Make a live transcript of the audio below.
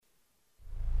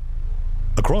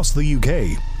Across the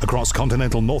UK, across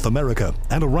continental North America,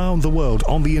 and around the world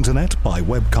on the internet, by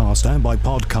webcast and by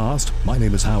podcast, my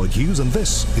name is Howard Hughes, and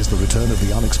this is the Return of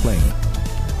the Unexplained.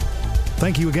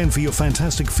 Thank you again for your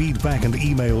fantastic feedback and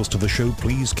emails to the show.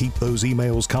 Please keep those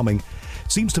emails coming.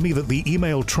 Seems to me that the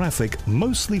email traffic,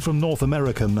 mostly from North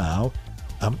America now,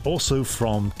 also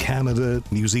from Canada,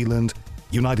 New Zealand,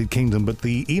 United Kingdom, but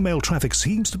the email traffic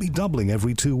seems to be doubling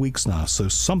every 2 weeks now, so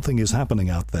something is happening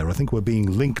out there. I think we're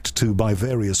being linked to by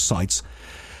various sites,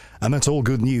 and that's all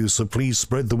good news, so please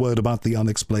spread the word about the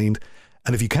unexplained.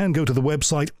 And if you can go to the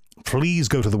website, please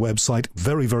go to the website.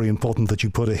 Very, very important that you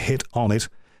put a hit on it.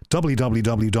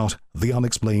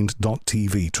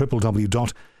 www.theunexplained.tv,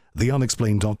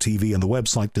 www.theunexplained.tv, and the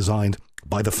website designed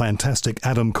by the fantastic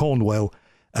Adam Cornwell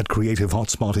at Creative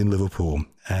Hotspot in Liverpool.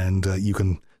 And you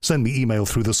can send me email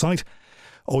through the site,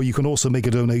 or you can also make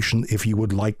a donation if you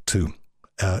would like to.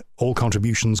 All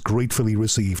contributions gratefully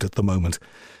received at the moment.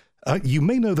 You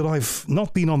may know that I've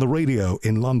not been on the radio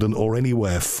in London or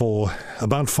anywhere for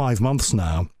about 5 months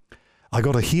now. I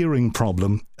got a hearing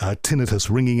problem, tinnitus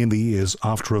ringing in the ears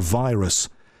after a virus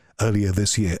earlier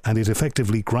this year, and it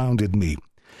effectively grounded me.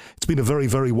 It's been a very,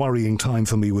 very worrying time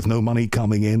for me with no money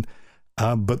coming in.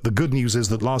 But the good news is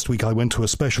that last week I went to a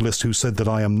specialist who said that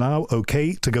I am now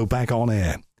okay to go back on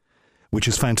air, which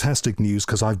is fantastic news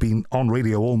because I've been on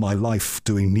radio all my life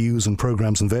doing news and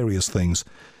programs and various things.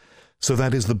 So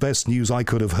that is the best news I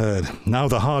could have heard. Now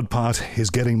the hard part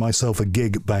is getting myself a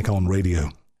gig back on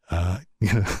radio.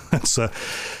 That's a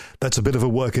bit of a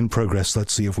work in progress.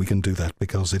 Let's see if we can do that,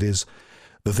 because it is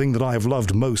the thing that I have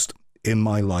loved most in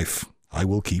my life. I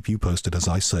will keep you posted, as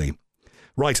I say.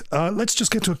 Right, let's just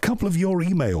get to a couple of your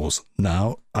emails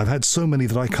now. I've had so many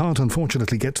that I can't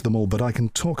unfortunately get to them all, but I can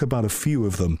talk about a few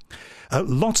of them.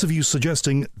 Lots of you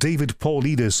suggesting David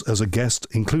Paulidis as a guest,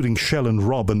 including Shell and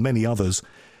Rob and many others.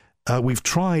 We've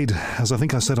tried, as I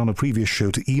think I said on a previous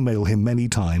show, to email him many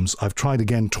times. I've tried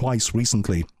again twice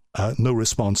recently. No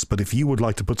response, but if you would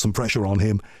like to put some pressure on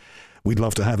him, we'd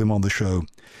love to have him on the show.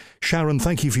 Sharon,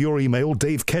 thank you for your email.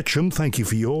 Dave Ketchum, thank you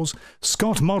for yours.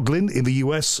 Scott Modlin in the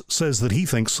US says that he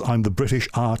thinks I'm the British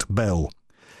Art Bell.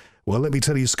 Well, let me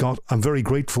tell you, Scott, I'm very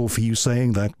grateful for you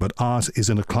saying that, but Art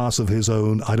is in a class of his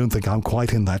own. I don't think I'm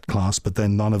quite in that class, but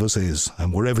then none of us is.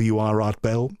 And wherever you are, Art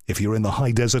Bell, if you're in the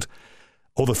high desert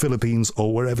or the Philippines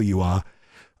or wherever you are,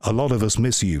 a lot of us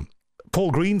miss you. Paul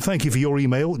Green, thank you for your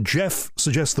email. Jeff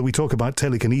suggests that we talk about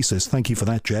telekinesis. Thank you for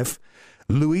that, Jeff.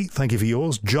 Louis, thank you for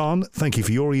yours. John, thank you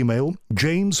for your email.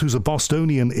 James, who's a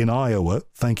Bostonian in Iowa,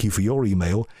 thank you for your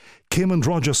email. Kim and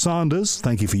Roger Sanders,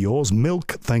 thank you for yours.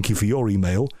 Milk, thank you for your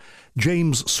email.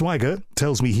 James Swagger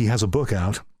tells me he has a book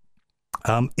out.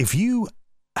 If you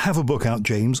have a book out,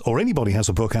 James, or anybody has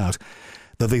a book out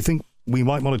that they think we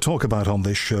might want to talk about on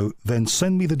this show, then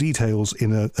send me the details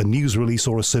in a news release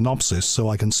or a synopsis so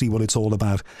I can see what it's all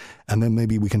about, and then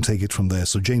maybe we can take it from there.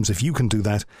 So, James, if you can do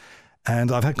that.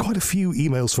 And I've had quite a few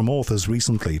emails from authors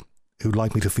recently who'd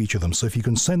like me to feature them. So if you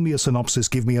can send me a synopsis,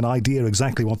 give me an idea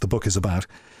exactly what the book is about,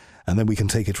 and then we can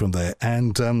take it from there.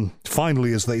 And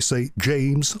finally, as they say,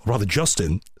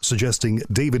 Justin, suggesting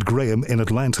David Graham in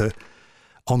Atlanta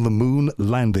on the moon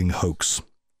landing hoax.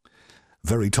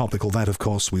 Very topical that, of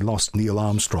course. We lost Neil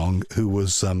Armstrong, who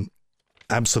was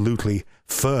absolutely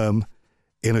firm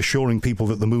in assuring people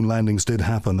that the moon landings did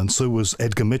happen, and so was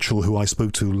Edgar Mitchell, who I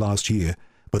spoke to last year.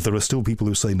 But there are still people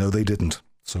who say, no, they didn't.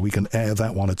 So we can air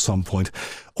that one at some point.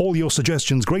 All your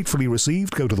suggestions gratefully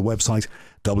received. Go to the website,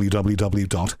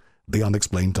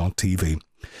 www.theunexplained.tv.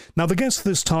 Now, the guest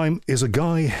this time is a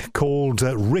guy called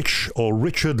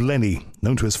Richard Lennie,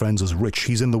 known to his friends as Rich.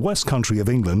 He's in the West Country of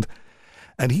England,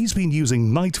 and he's been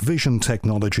using night vision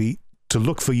technology to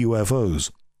look for UFOs.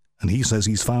 And he says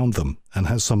he's found them and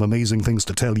has some amazing things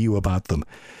to tell you about them.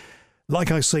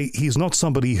 Like I say, he's not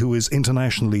somebody who is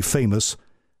internationally famous,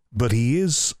 but he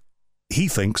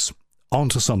thinks,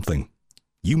 onto something.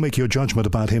 You make your judgment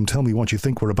about him. Tell me what you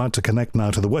think. We're about to connect now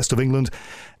to the west of England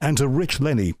and to Rich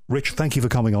Lennie. Rich, thank you for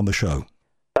coming on the show.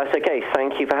 That's okay.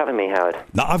 Thank you for having me, Howard.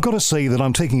 Now, I've got to say that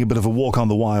I'm taking a bit of a walk on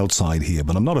the wild side here,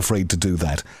 but I'm not afraid to do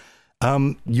that.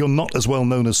 You're not as well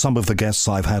known as some of the guests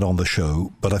I've had on the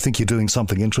show, but I think you're doing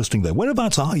something interesting there.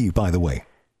 Whereabouts are you, by the way?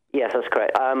 Yes, that's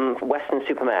correct.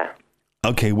 Weston-super-Mare.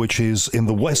 Okay, which is in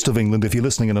the west of England. If you're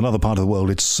listening in another part of the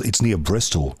world, it's near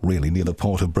Bristol, really, near the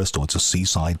port of Bristol. It's a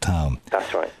seaside town.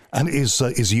 That's right. And is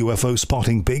UFO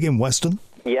spotting big in Weston?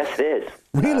 Yes, it is.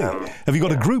 Really? Have you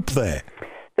got a group there?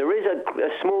 There is a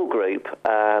small group,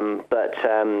 but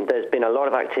there's been a lot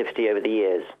of activity over the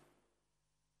years.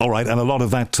 All right, and a lot of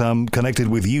that connected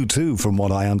with you too, from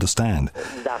what I understand.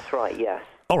 That's right, yes.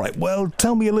 All right, well,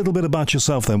 tell me a little bit about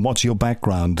yourself then. What's your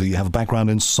background? Do you have a background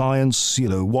in science? You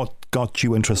know, what got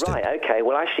you interested? Right, okay.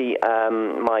 Well, actually,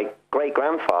 my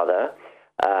great-grandfather,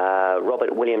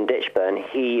 Robert William Ditchburn,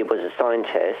 he was a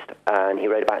scientist, and he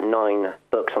wrote about 9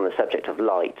 books on the subject of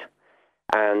light.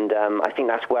 And I think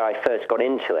that's where I first got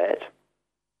into it.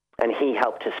 And he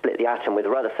helped to split the atom with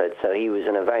Rutherford, so he was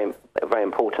a very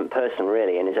important person,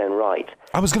 really, in his own right.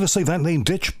 I was going to say that name,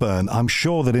 Ditchburn. I'm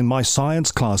sure that in my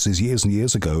science classes years and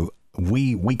years ago,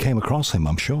 we came across him,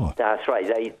 I'm sure. That's right.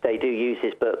 They do use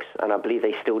his books, and I believe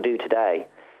they still do today.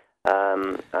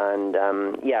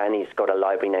 And he's got a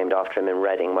library named after him in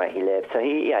Reading, where he lived. So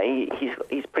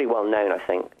he's pretty well known, I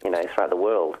think, throughout the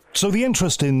world. So the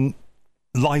interest in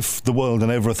life, the world and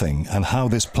everything, and how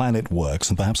this planet works,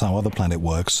 and perhaps how other planet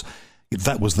works,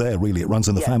 that was there, really. It runs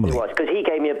in the family. It was, because he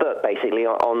gave me a book, basically,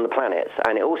 on the planets,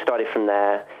 and it all started from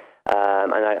there.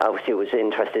 And I obviously was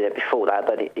interested in it before that,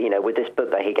 but, with this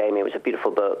book that he gave me, it was a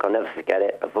beautiful book. I'll never forget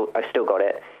it. I've still got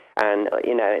it. And,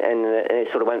 and it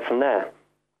sort of went from there.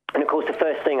 And, of course, the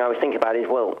first thing I was thinking about is,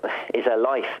 well, is there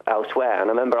life elsewhere? And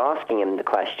I remember asking him the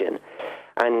question.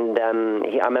 And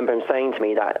I remember him saying to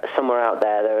me that somewhere out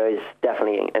there is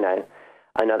definitely,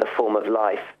 another form of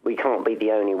life. We can't be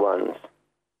the only ones.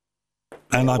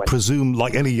 And I presume,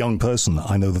 like any young person,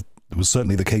 I know that it was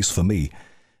certainly the case for me,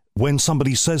 when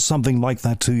somebody says something like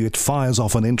that to you, it fires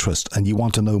off an interest and you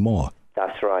want to know more.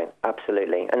 That's right,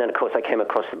 absolutely. And then, of course, I came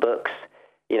across the books,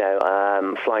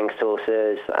 flying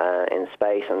saucers in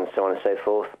space and so on and so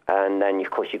forth. And then,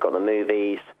 of course, you've got the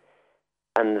movies.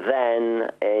 And then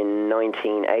in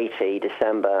 1980,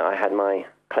 December, I had my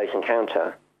close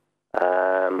encounter,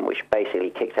 which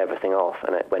basically kicked everything off,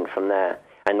 and it went from there.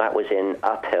 And that was in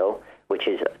Uphill, which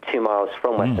is 2 miles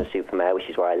from Weston-super-Mare, which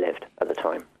is where I lived at the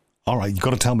time. All right, you've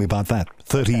got to tell me about that.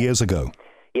 30 years ago.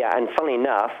 Yeah, and funnily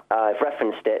enough, I've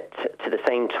referenced it to the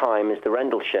same time as the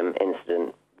Rendlesham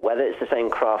incident. Whether it's the same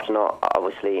craft or not,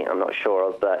 obviously, I'm not sure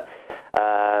of, but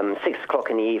 6 o'clock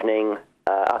in the evening,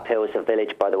 Uphill is a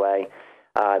village, by the way.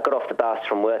 Got off the bus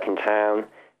from work in town,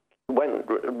 went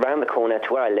round the corner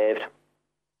to where I lived,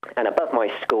 and above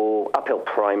my school, Uphill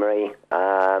Primary,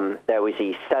 there was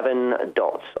these 7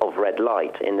 dots of red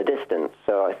light in the distance.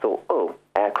 So I thought,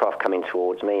 aircraft coming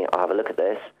towards me, I'll have a look at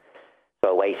this.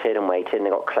 So I waited and waited, and they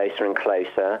got closer and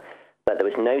closer, but there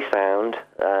was no sound.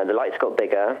 The lights got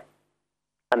bigger,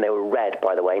 and they were red,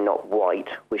 by the way, not white,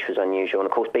 which was unusual. And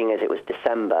of course, being as it was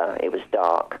December, it was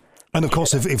dark. And of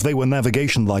course, if they were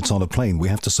navigation lights on a plane, we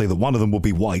have to say that one of them would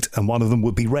be white and one of them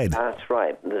would be red. That's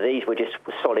right. These were just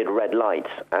solid red lights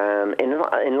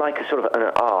in like a sort of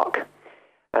an arc.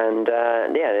 And,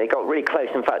 they got really close.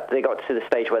 In fact, they got to the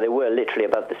stage where they were literally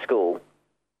above the school.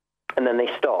 And then they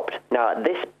stopped. Now, at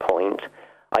this point,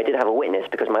 I did have a witness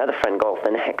because my other friend got off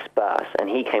the next bus, and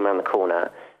he came around the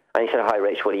corner. And he said, "Hi,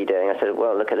 Rich, what are you doing?" I said,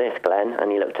 "Well, look at this, Glenn." And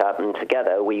he looked up, and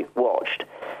together we watched.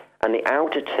 And the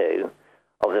outer 2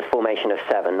 of the formation of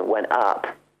 7 went up,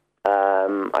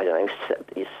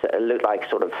 it looked like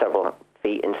sort of several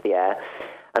feet into the air,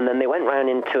 and then they went round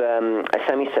into a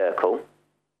semicircle,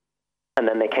 and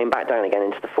then they came back down again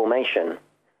into the formation.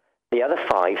 The other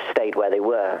 5 stayed where they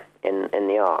were in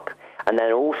the arc, and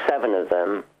then all 7 of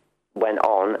them went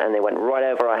on, and they went right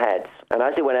over our heads, and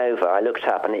as they went over, I looked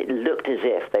up, and it looked as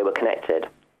if they were connected.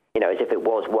 As if it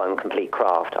was one complete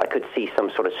craft. I could see some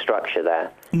sort of structure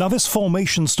there. Now, this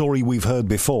formation story we've heard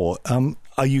before,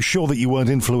 are you sure that you weren't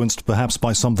influenced perhaps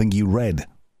by something you read?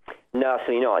 No,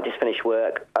 absolutely not. I just finished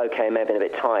work. Okay, maybe been a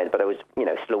bit tired, but I was,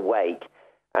 still awake.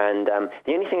 And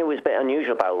the only thing that was a bit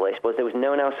unusual about all this was there was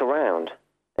no one else around.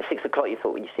 At 6 o'clock, you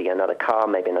thought you'd see another car,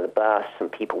 maybe another bus, some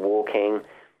people walking.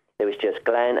 There was just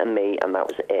Glenn and me, and that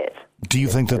was it. Do you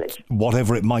think that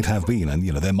whatever it might have been, and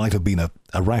there might have been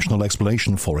a rational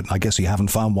explanation for it, I guess you haven't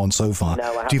found one so far. No,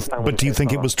 I haven't found one. But do you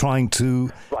think it was trying to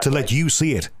let you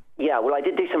see it? Yeah, well, I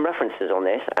did do some references on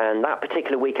this, and that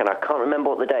particular weekend, I can't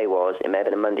remember what the day was. It may have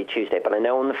been a Monday, Tuesday, but I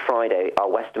know on the Friday, our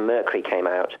Western Mercury came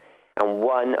out, and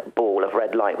one ball of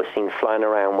red light was seen flying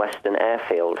around Western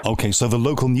Airfield. Okay, so the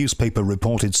local newspaper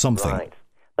reported something. Right,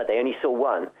 but they only saw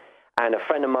one. And a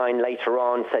friend of mine later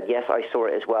on said, yes, I saw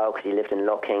it as well, because he lived in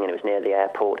Locking and it was near the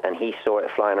airport, and he saw it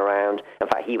flying around. In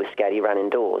fact, he was scared. He ran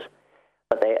indoors.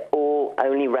 But they all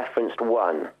only referenced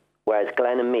one, whereas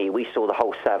Glenn and me, we saw the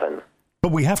whole 7.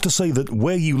 But we have to say that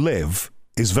where you live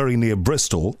is very near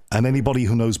Bristol, and anybody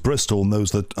who knows Bristol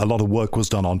knows that a lot of work was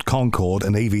done on Concorde,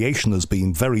 and aviation has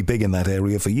been very big in that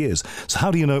area for years. So how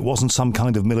do you know it wasn't some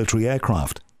kind of military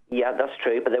aircraft? Yeah, that's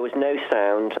true, but there was no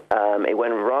sound. It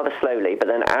went rather slowly, but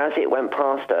then as it went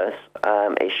past us,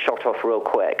 it shot off real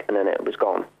quick, and then it was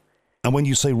gone. And when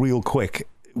you say real quick,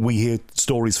 we hear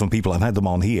stories from people, I've had them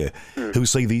on here, who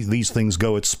say these things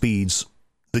go at speeds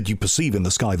that you perceive in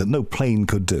the sky that no plane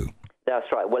could do. That's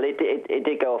right. Well, it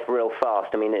did go off real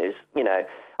fast. I mean, it was,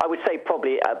 I would say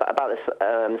probably about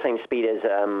the same speed as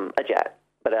a jet,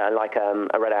 but like a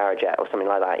Red Arrow jet or something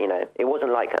like that. It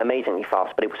wasn't like amazingly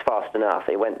fast, but it was fast enough.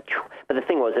 It went. But the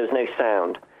thing was, there was no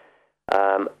sound,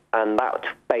 and that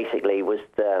basically was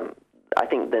I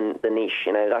think the niche.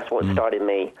 That's what started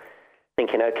me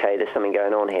thinking, okay, there's something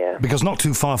going on here. Because not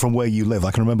too far from where you live,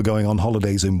 I can remember going on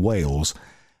holidays in Wales.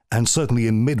 And certainly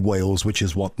in mid-Wales, which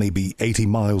is maybe 80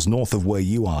 miles north of where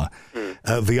you are,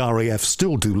 the RAF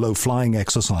still do low-flying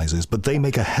exercises, but they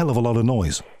make a hell of a lot of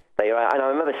noise. They are, and I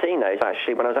remember seeing those,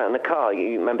 actually, when I was out in the car.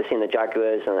 You remember seeing the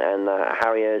Jaguars and the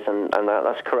Harriers, and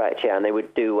that's correct, yeah. And they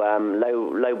would do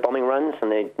low bombing runs,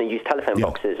 and they use telephone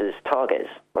boxes as targets.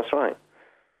 That's right.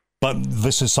 But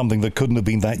this is something that couldn't have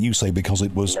been that, you say, because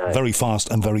it was very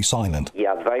fast and very silent.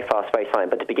 Yeah, very fast, very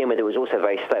silent. But to begin with, it was also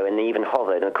very slow, and they even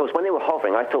hovered. And, of course, when they were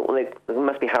hovering, I thought, well, they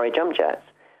must be Harrier jump jets.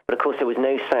 But, of course, there was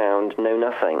no sound, no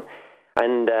nothing.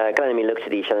 And Glenn and me looked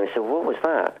at each other and said, what was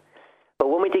that? But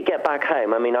when we did get back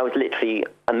home, I mean, I was literally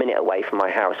a minute away from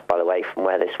my house, by the way, from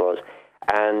where this was.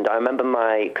 And I remember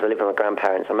because I live with my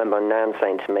grandparents, I remember my nan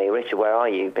saying to me, Richard, where are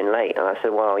you? You've been late. And I said,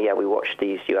 well, yeah, we watched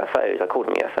these UFOs. I called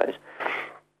them UFOs.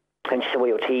 And she said, well,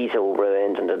 your tea's all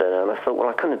ruined, and da-da-da. And I thought, well,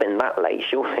 I couldn't have been that late,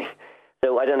 surely.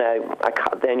 So I don't know.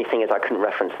 The only thing is I couldn't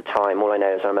reference the time. All I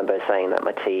know is I remember saying that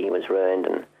my tea was ruined,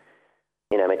 and,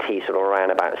 my tea sort of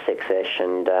ran about 6-ish,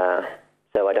 and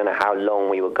so I don't know how long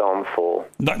we were gone for.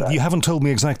 You haven't told me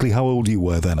exactly how old you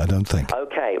were then, I don't think.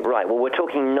 Okay, right. Well, we're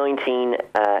talking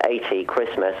 1980,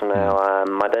 Christmas, and now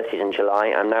my birthday's in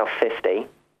July. I'm now 50.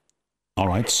 All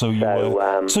right, so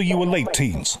you were late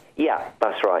teens. Yeah,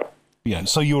 that's right. Yeah,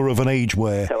 so you're of an age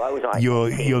where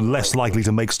you're less likely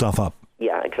to make stuff up.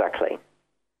 Yeah, exactly.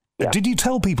 Yeah. Did you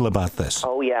tell people about this?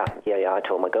 Oh, yeah. I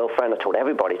told my girlfriend, I told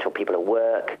everybody, I told people at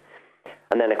work.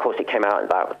 And then, of course, it came out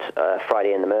about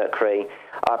Friday in the Mercury.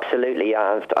 Absolutely,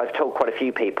 I've told quite a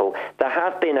few people. There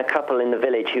have been a couple in the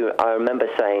village who I remember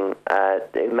saying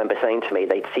to me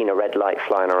they'd seen a red light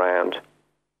flying around.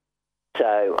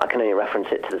 So I can only reference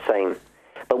it to the same.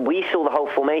 But we saw the whole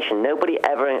formation. Nobody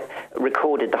ever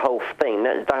recorded the whole thing.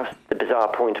 That's the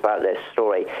bizarre point about this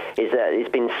story, is that it's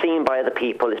been seen by other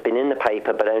people, it's been in the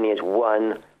paper, but only as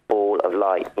one ball of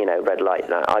light, red light.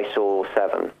 I saw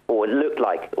 7, or it looked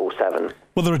like all 7.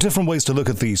 Well, there are different ways to look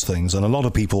at these things, and a lot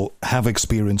of people have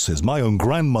experiences. My own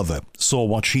grandmother saw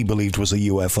what she believed was a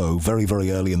UFO very,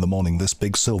 very early in the morning, this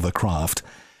big silver craft.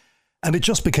 And it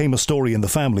just became a story in the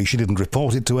family. She didn't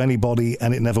report it to anybody,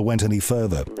 and it never went any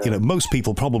further. No. Most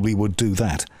people probably would do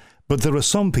that. But there are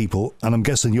some people, and I'm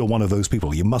guessing you're one of those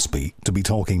people, you must be, to be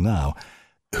talking now,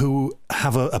 who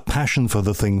have a passion for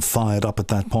the thing fired up at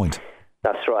that point.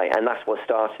 That's right, and that's what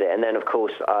started it. And then, of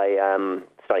course, I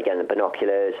started getting the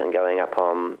binoculars and going up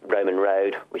on Roman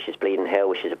Road, which is Bleeding Hill,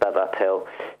 which is above uphill,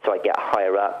 so I get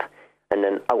higher up. And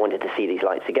then I wanted to see these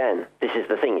lights again. This is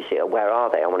the thing, you see, where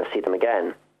are they? I want to see them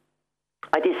again.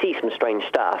 I did see some strange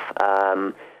stuff,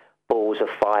 balls of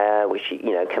fire, which,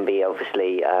 can be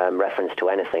obviously reference to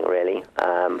anything, really.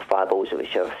 Fireballs,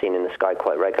 which I've seen in the sky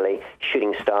quite regularly.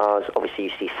 Shooting stars, obviously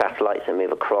you see satellites that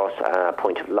move across a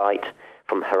point of light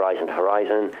from horizon to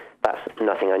horizon. That's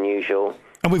nothing unusual.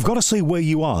 And we've got to say where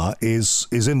you are is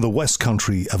in the West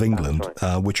Country of England,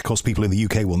 right. Which, of course, people in the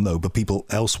UK will know, but people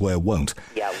elsewhere won't.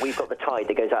 Yeah, we've got the tide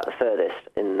that goes out the furthest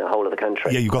in the whole of the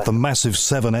country. Yeah, you've got the massive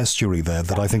Severn estuary there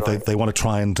that I think they want to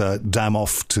try and dam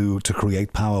off to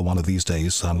create power one of these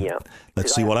days.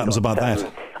 Let's see what happens about that.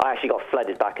 I actually got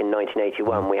flooded back in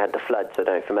 1981. We had the floods, I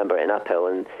don't remember it, in Uphill,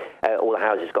 and all the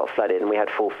houses got flooded, and we had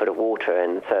 4 foot of water,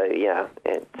 and so, yeah.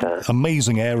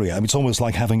 Amazing area. I mean, it's almost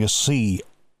like having a sea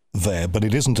there, but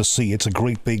it isn't a sea, it's a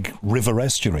great big river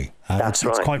estuary. It's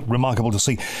quite remarkable to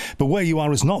see. But where you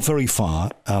are is not very far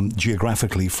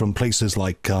geographically from places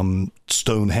like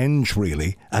Stonehenge,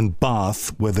 really, and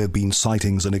Bath, where there have been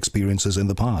sightings and experiences in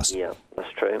the past. Yeah, that's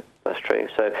true.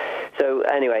 So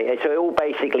anyway, so it all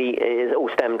basically is all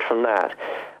stemmed from that.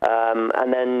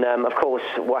 And then, of course,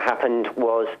 what happened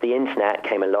was the internet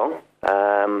came along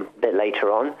a bit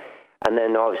later on. And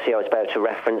then, obviously, I was able to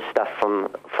reference stuff from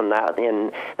that.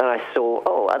 And then I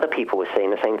saw, other people were seeing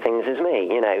the same things as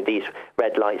me, these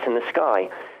red lights in the sky.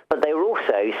 But they were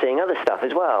also seeing other stuff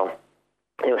as well.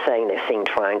 They were saying they're seeing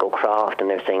triangle craft, and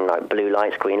they're seeing, like, blue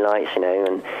lights, green lights,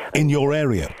 and in your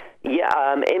area?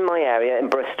 Yeah, in my area, in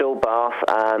Bristol, Bath,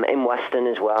 in Weston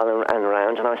as well, and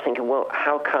around. And I was thinking, well,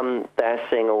 how come they're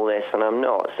seeing all this and I'm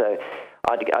not? So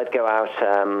I'd go out,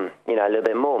 a little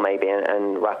bit more maybe,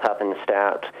 and wrap up and stay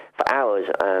out for hours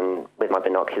with my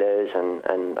binoculars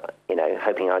and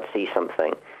hoping I'd see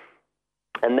something.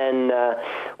 And then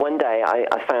one day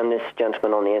I found this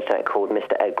gentleman on the internet called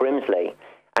Mr. Ed Grimsley,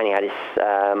 and he had his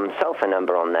cell phone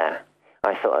number on there.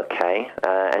 I thought, okay,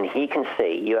 and he can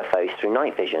see UFOs through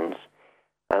night visions.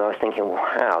 And I was thinking,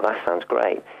 wow, that sounds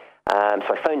great. So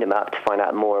I phoned him up to find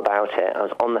out more about it. I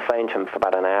was on the phone to him for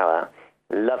about an hour.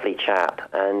 Lovely chap.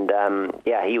 And,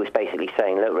 he was basically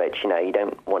saying, look, Rich, you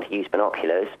don't want to use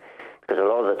binoculars because a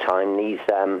lot of the time these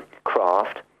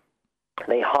craft,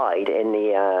 they hide in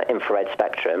the infrared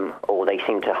spectrum, or they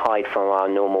seem to hide from our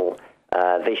normal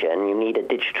vision. You need a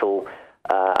digital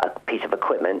piece of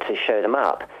equipment to show them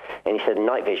up. And he said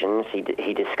night visions,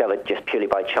 he discovered just purely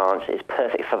by chance, is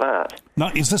perfect for that. Now,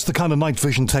 is this the kind of night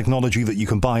vision technology that you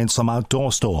can buy in some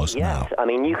outdoor stores now? Yes, I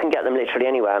mean, you can get them literally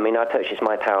anywhere. I mean, I purchased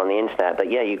my pair on the internet,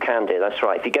 but yeah, you can do, that's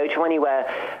right. If you go to anywhere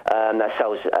that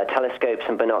sells telescopes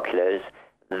and binoculars,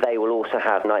 they will also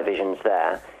have night visions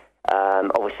there.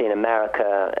 Obviously in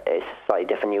America it's slightly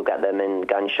different. You'll get them in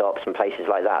gun shops and places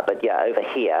like that. But yeah, over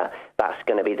here, that's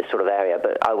going to be the sort of area.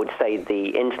 But I would say the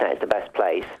internet is the best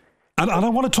place. And I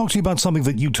want to talk to you about something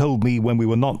that you told me when we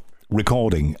were not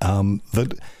recording,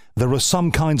 that there are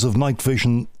some kinds of night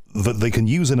vision that they can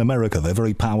use in America. They're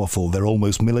very powerful. They're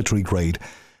almost military grade,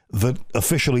 that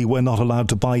officially we're not allowed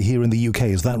to buy here in the UK.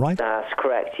 Is that right? That's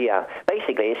correct, yeah.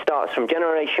 Basically, it starts from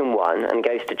Generation 1 and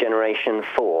goes to Generation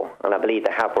 4, and I believe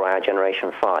they have brought out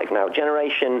Generation 5. Now,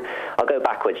 I'll go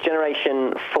backwards.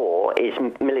 Generation 4 is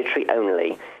military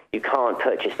only. You can't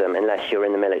purchase them unless you're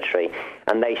in the military,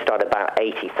 and they start about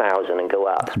 80,000 and go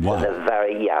up. Wow. So they're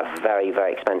very,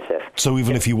 very expensive. So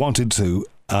even if you wanted to,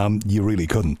 you really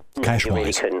couldn't, cash-wise. You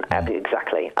really couldn't,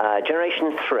 exactly.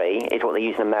 Generation 3 is what they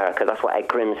use in America. That's what Ed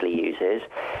Grimsley uses.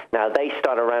 Now, they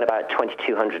start around about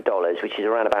 $2,200, which is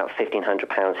around about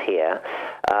 £1,500 here.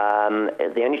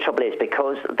 The only trouble is,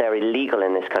 because they're illegal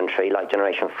in this country, like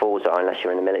Generation 4s are, unless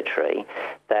you're in the military,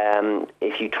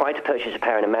 if you try to purchase a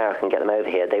pair in America and get them over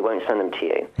here, they won't send them to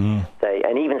you.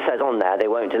 And even says on there, they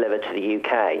won't deliver to the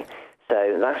UK.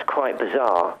 So that's quite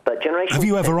bizarre. But Have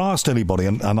you ever asked anybody,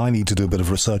 and I need to do a bit of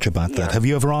research about that, have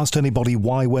you ever asked anybody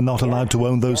why we're not allowed to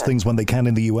own those things when they can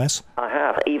in the US? I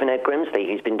have. Even Ed Grimsley,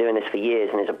 who's been doing this for years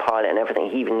and is a pilot and everything,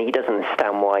 he doesn't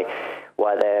understand why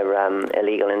they're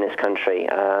illegal in this country.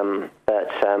 But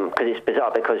because it's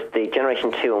bizarre, because the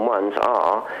Generation 2 and 1s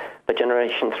are, but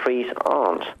Generation 3s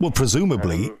aren't. Well,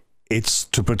 presumably it's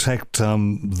to protect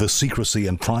the secrecy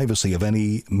and privacy of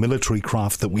any military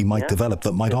craft that we might develop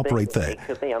that might operate there. It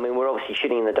could be. I mean, we're obviously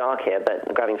shooting in the dark here,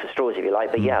 but grabbing for straws, if you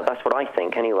like. But yeah, that's what I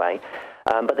think anyway.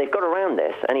 But they've got around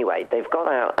this anyway. They've got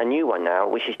out a new one now,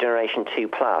 which is Generation 2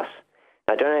 Plus.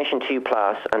 Now, Generation 2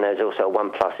 Plus, and there's also a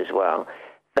 1 Plus as well.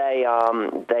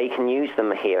 They can use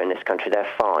them here in this country.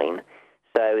 They're fine.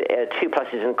 So 2 Plus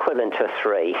is an equivalent to a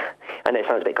 3. I know it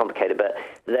sounds a bit complicated, but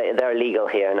they're illegal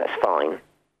here, and that's fine.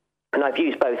 And I've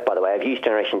used both, by the way. I've used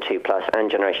Generation 2 Plus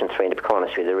and Generation 3, and to be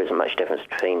honest with you, there isn't much difference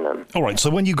between them. All right, so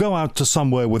when you go out to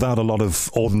somewhere without a lot of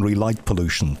ordinary light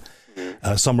pollution,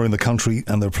 somewhere in the country,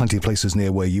 and there are plenty of places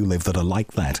near where you live that are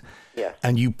like that,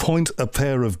 and you point a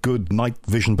pair of good night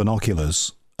vision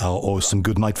binoculars or some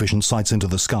good night vision sights into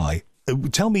the sky,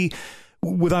 tell me,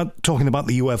 without talking about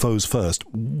the UFOs first,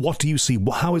 what do you see?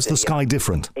 How is the sky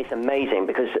different? It's amazing,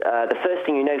 because the first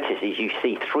thing you notice is you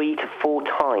see 3 to 4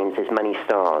 times as many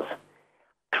stars.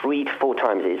 3 to 4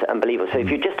 times is unbelievable. So if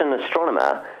you're just an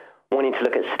astronomer wanting to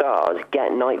look at stars,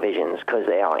 get night visions, because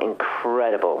they are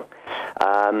incredible.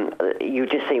 You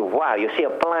just see, wow, you'll see a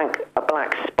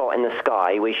black spot in the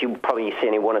sky, which you probably see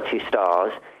only 1 or 2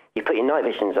 stars. You put your night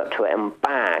visions up to it, and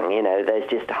bang, there's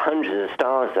just hundreds of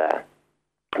stars there.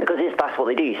 Because that's what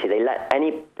they do, you see. They let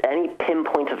any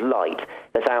pinpoint of light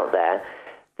that's out there,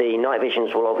 the night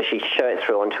visions will obviously show it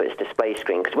through onto its display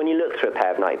screen. Because when you look through a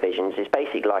pair of night visions, it's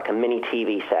basically like a mini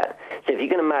TV set. So if you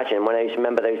can imagine,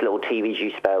 remember those little TVs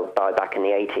you used to buy back in the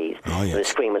 80s? Oh, yes. The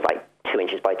screen was like 2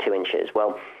 inches by 2 inches.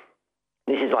 Well,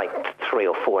 this is like 3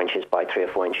 or 4 inches by 3 or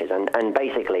 4 inches. And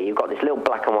basically, you've got this little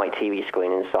black and white TV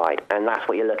screen inside, and that's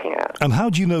what you're looking at. And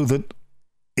how do you know that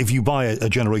if you buy a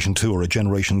Generation 2 or a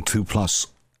Generation 2 Plus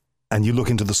and you look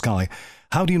into the sky,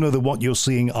 how do you know that what you're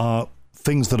seeing are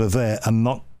things that are there and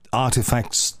not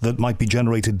artifacts that might be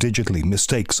generated digitally,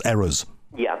 mistakes, errors?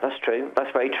 Yeah, that's true. That's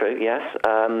very true, yes.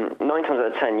 9 times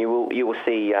out of 10, you will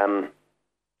see,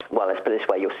 let's put it this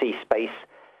way, you'll see space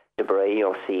debris,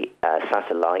 you'll see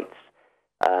satellites,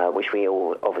 which we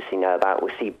all obviously know about.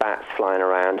 We'll see bats flying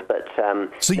around. But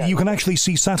so you can actually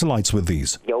see satellites with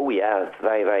these? Oh, yeah,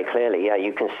 very, very clearly. Yeah,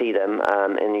 you can see them,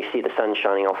 and you see the sun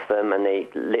shining off them, and they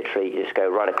literally just go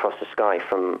right across the sky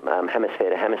from hemisphere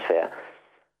to hemisphere.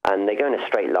 And they go in a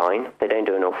straight line. They don't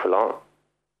do an awful lot.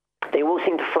 They will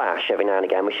seem to flash every now and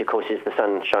again, which, of course, is the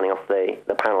sun shining off the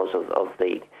panels of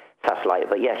the satellite.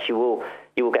 But, yes, you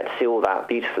will get to see all that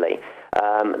beautifully.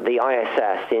 The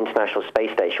ISS, the International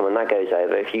Space Station, when that goes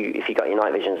over, if you got your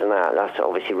night visions and that's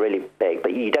obviously really big.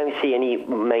 But you don't see any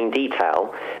main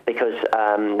detail because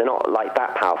they're not like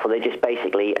that powerful. They're just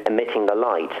basically emitting the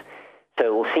light. So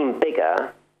it will seem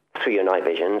bigger through your night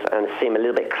visions and seem a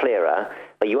little bit clearer,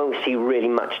 but you won't see really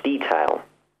much detail.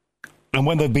 And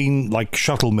when there have been, like,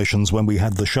 shuttle missions, when we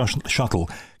had the shuttle,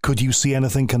 could you see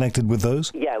anything connected with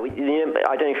those? Yeah,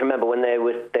 I don't even remember when they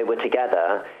were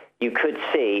together. You could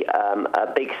see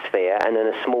a big sphere and then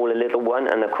a smaller little one,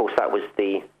 and of course that was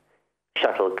the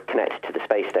shuttle connected to the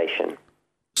space station.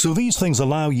 So these things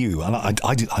allow you, and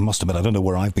I must admit, I don't know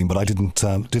where I've been, but I didn't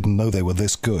know they were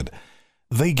this good.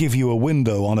 They give you a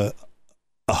window on a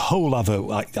whole other,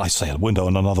 I say a window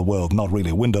on another world, not really,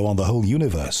 a window on the whole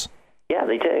universe. Yeah,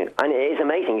 they do. And it is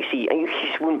amazing. You see, you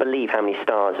just wouldn't believe how many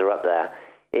stars are up there.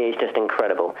 It is just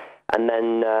incredible. And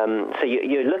then, so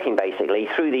you're looking basically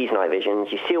through these night visions.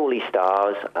 You see all these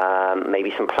stars,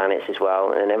 maybe some planets as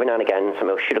well. And every now and again, something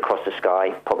will shoot across the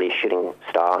sky, probably a shooting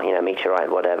star,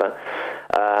 meteorite, whatever.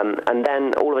 And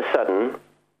then all of a sudden,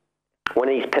 one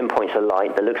of these pinpoints of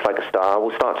light that looks like a star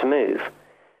will start to move.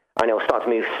 And it will start to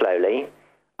move slowly.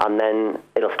 And then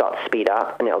it'll start to speed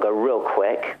up, and it'll go real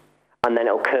quick. And then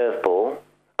it'll curveball,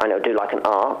 and it'll do like an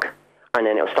arc. And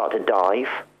then it'll start to dive.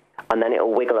 And then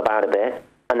it'll wiggle about a bit.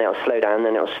 And then it'll slow down, and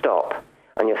then it'll stop.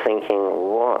 And you're thinking,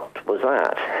 what was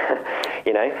that?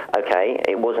 Okay,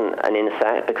 it wasn't an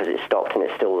insect because it stopped and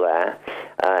it's still there.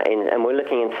 And we're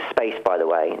looking into space, by the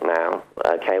way, now.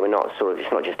 Okay, we're not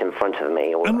it's not just in front of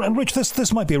me. And Rich,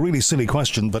 this might be a really silly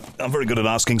question, but I'm very good at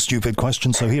asking stupid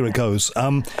questions, so here it goes.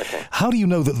 Okay. How do you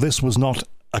know that this was not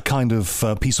a kind of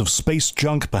piece of space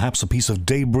junk, perhaps a piece of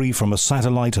debris from a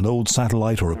satellite, an old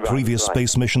satellite, or a previous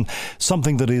space mission,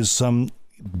 something that is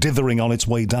dithering on its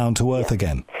way down to Earth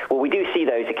again? Well, we do see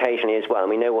those occasionally as well, and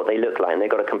we know what they look like, and they've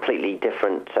got a completely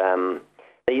different...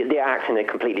 They act in a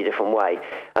completely different way.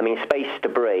 I mean, space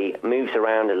debris moves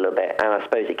around a little bit, and I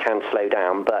suppose it can slow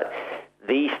down, but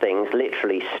these things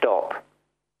literally stop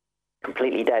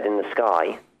completely dead in the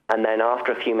sky, and then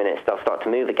after a few minutes they'll start to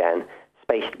move again.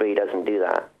 Space debris doesn't do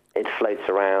that. It floats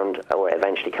around, or it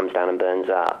eventually comes down and burns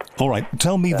up. All right,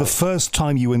 tell me the first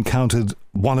time you encountered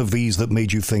one of these that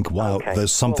made you think, wow,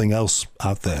 there's something else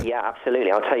out there. Yeah,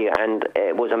 absolutely, I'll tell you, and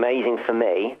it was amazing for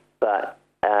me, but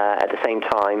at the same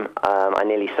time, I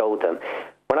nearly sold them.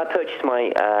 When I purchased my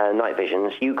night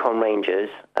visions, Yukon Rangers,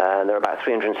 they're about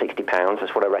 £360,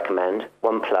 that's what I recommend,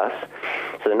 1+,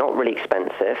 so they're not really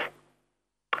expensive.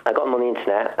 I got them on the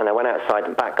internet, and I went outside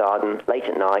the back garden late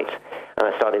at night, and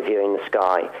I started viewing the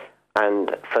sky.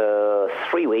 And for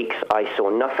 3 weeks, I saw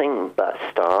nothing but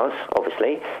stars,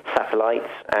 obviously, satellites,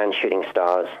 and shooting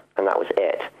stars, and that was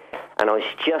it. And I was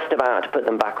just about to put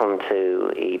them back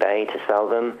onto eBay to sell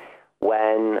them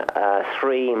when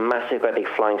 3 massive, great big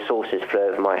flying saucers flew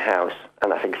over my house,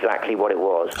 and that's exactly what it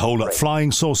was. Hold up,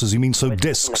 flying saucers? You mean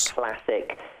discs?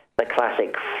 The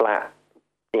classic flat,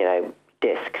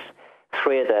 discs.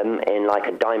 3 of them in like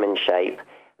a diamond shape.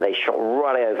 They shot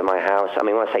right over my house. I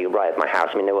mean, when I say right over my house,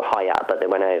 I mean they were high up, but they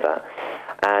went over.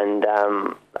 And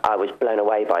I was blown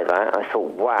away by that. I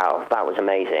thought, wow, that was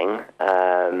amazing.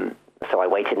 So I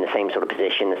waited in the same sort of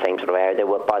position, the same sort of area.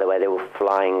 By the way, they were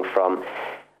flying from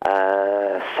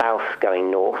south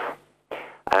going north.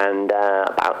 And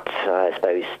about, I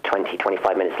suppose, 20,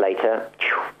 25 minutes later,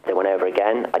 they went over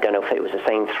again. I don't know if it was the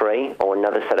same 3 or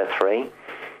another set of 3.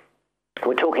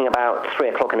 We're talking about 3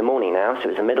 o'clock in the morning now, so it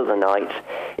was the middle of the night.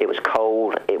 It was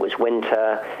cold. It was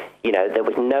winter. There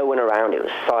was no one around. It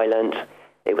was silent.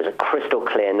 It was a crystal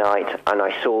clear night, and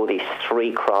I saw these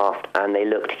 3 craft, and they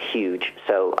looked huge.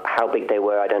 So how big they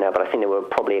were, I don't know, but I think they were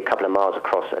probably a couple of miles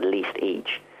across at least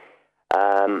each.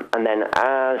 And then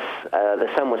as the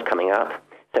sun was coming up,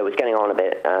 so it was getting on a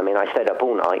bit, I stayed up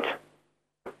all night.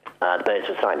 The birds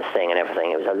were starting to sing and everything.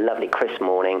 It was a lovely crisp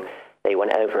morning. They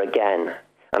went over again.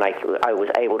 And I was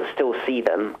able to still see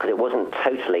them because it wasn't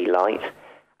totally light.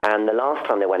 And the last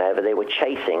time they went over, they were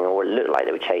chasing, or it looked like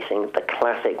they were chasing, the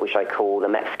classic, which I call the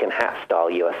Mexican hat-style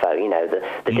UFO,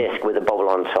 the disc with a bobble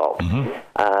on top.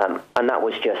 Mm-hmm. And that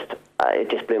was it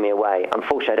just blew me away.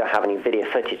 Unfortunately, I don't have any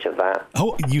video footage of that.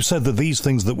 Oh, you said that these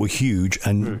things that were huge,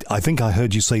 and I think I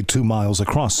heard you say 2 miles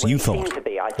across, Well, you they thought. Seemed to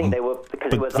be. I think they were,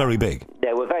 because but very big.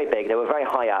 They were very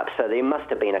high up, so they must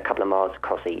have been a couple of miles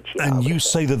across each. And you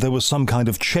say that there was some kind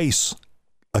of chase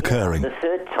occurring. Yeah, the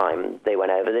third time they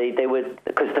went over, they would,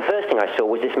 because the first thing I saw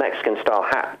was this Mexican-style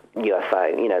hat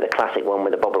UFO, the classic one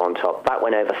with the bobble on top. That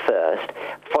went over first,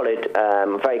 followed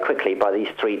very quickly by these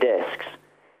 3 discs,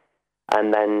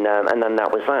 and then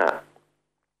that was that.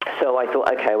 So I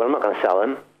thought, okay, well, I'm not going to sell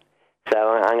them. So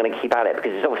I'm going to keep at it,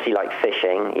 because it's obviously like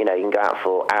fishing. You can go out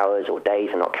for hours or days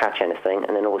and not catch anything,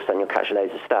 and then all of a sudden you'll catch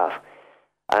loads of stuff.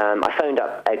 I phoned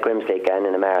up Ed Grimsley again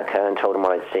in America and told him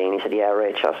what I'd seen. He said, yeah,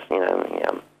 Rich,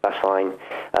 that's fine.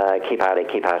 Keep at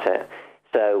it.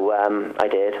 So I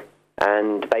did.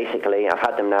 And basically, I've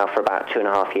had them now for about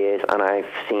 2.5 years, and I've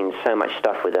seen so much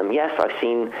stuff with them. Yes, I've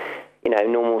seen,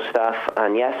 normal stuff,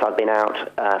 and yes, I've been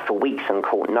out for weeks and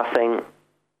caught nothing.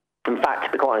 In fact,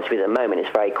 to be quite honest with you, at the moment,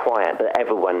 it's very quiet, but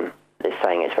everyone is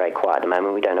saying it's very quiet at the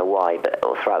moment. We don't know why, but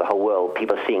throughout the whole world,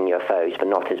 people are seeing UFOs, but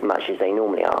not as much as they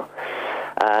normally are.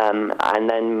 And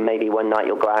then maybe one night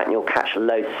you'll go out and you'll catch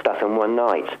loads of stuff in one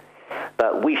night.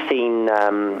 But we've seen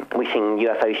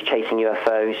UFOs chasing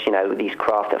UFOs, these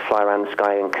craft that fly around the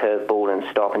sky and curveball and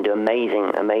stop and do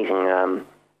amazing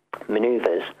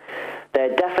maneuvers.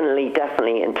 They're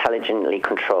definitely intelligently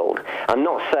controlled. I'm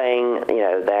not saying,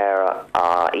 there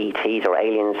are ETs or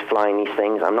aliens flying these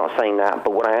things. I'm not saying that.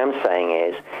 But what I am saying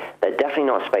is they're definitely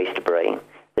not space debris.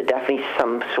 They're definitely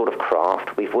some sort of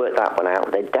craft. We've worked that one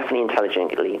out. They're definitely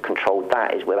intelligently controlled.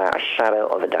 That is without a shadow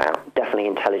of a doubt. Definitely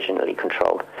intelligently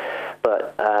controlled.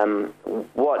 But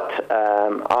what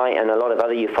I and a lot of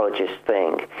other ufologists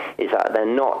think is that they're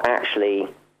not actually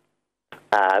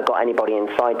got anybody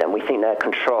inside them. We think they're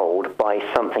controlled by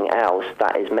something else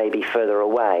that is maybe further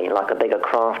away, like a bigger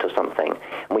craft or something.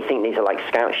 And we think these are like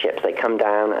scout ships. They come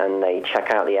down and they check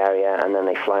out the area and then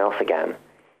they fly off again.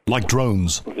 Like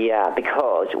drones? Yeah,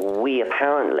 because we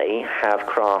apparently have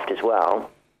craft as well,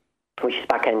 which is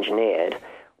back engineered,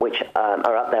 which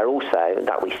are up there also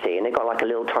that we see. And they've got like a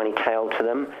little tiny tail to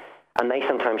them, and they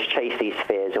sometimes chase these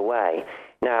spheres away.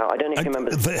 Now, I don't know if you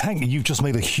remember... Hang on, you've just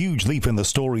made a huge leap in the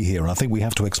story here. I think we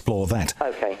have to explore that.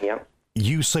 Okay, yeah.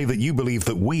 You say that you believe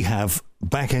that we have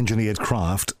back-engineered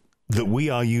craft that we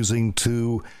are using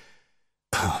to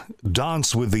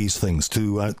dance with these things,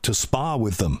 to spar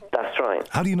with them. That's right.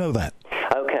 How do you know that?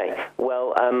 Okay,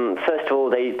 well, first of all,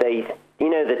 they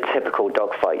the typical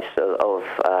dogfights of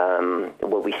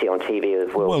what we see on TV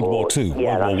of World War II.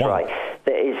 Yeah, World that's War right.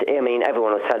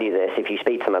 Everyone will tell you this. If you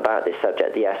speak to them about this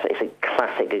subject, yes, it's a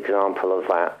classic example of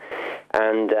that.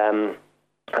 And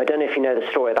I don't know if you know the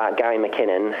story about Gary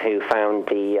McKinnon, who found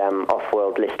the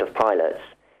off-world list of pilots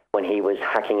when he was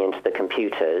hacking into the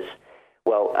computers.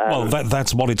 Well,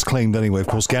 that's what it's claimed anyway. Of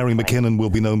course, Gary McKinnon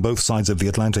will be known both sides of the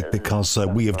Atlantic because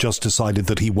we have just decided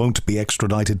that he won't be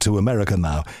extradited to America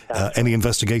now. Any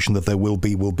investigation that there will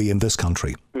be in this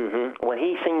country. Mm-hmm. Well,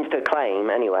 he seems to claim,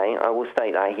 anyway, I will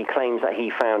state that, he claims that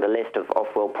he found a list of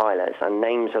off-world pilots and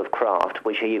names of craft,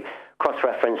 which he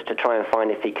cross-referenced to try and find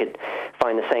if he could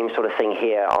find the same sort of thing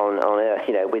here on Earth,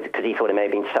 because he thought it may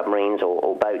have been submarines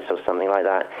or boats or something like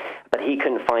that. But he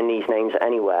couldn't find these names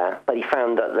anywhere. But he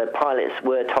found that the pilots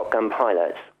were Top Gun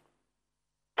pilots.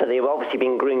 So they were obviously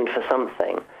being groomed for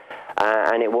something.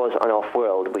 And it was an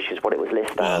off-world, which is what it was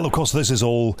listed as. Well, of course, this is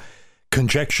all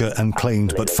conjecture and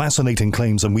claims, but fascinating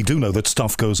claims, and we do know that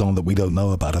stuff goes on that we don't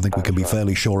know about. I think we can be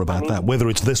fairly sure about that, whether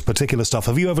it's this particular stuff.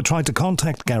 Have you ever tried to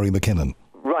contact Gary McKinnon?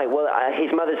 Right, well,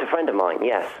 his mother's a friend of mine,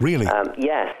 yes. Really?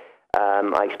 Yes.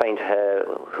 I explained to her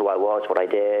who I was, what I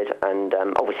did, and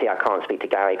obviously I can't speak to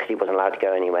Gary because he wasn't allowed to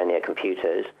go anywhere near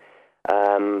computers.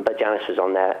 But Janice was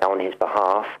on there on his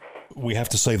behalf. We have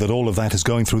to say that all of that is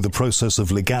going through the process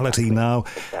of legality now,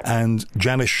 and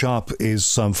Janice Sharp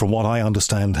is, from what I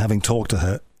understand, having talked to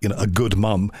her, a good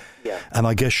mum, and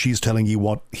I guess she's telling you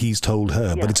what he's told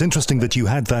her. But it's interesting that you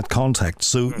had that contact,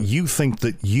 so you think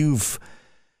that you've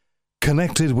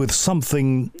connected with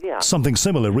something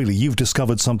similar, really. You've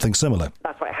discovered something similar.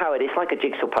 That's right, Howard. It's like a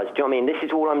jigsaw puzzle. Do you know what I mean? This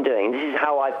is all I'm doing. This is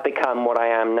how I've become what I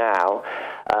am now.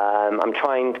 I'm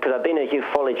trying, because I've been a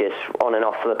ufologist on and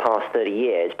off for the past 30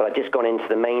 years, but I've just gone into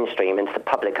the mainstream, into the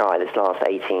public eye this last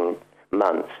 18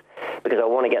 months, because I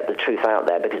want to get the truth out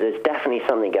there, because there's definitely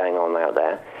something going on out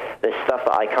there. There's stuff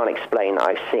that I can't explain that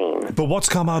I've seen. But what's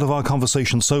come out of our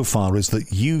conversation so far is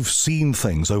that you've seen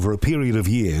things over a period of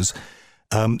years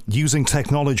using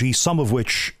technology, some of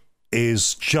which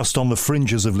is just on the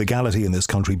fringes of legality in this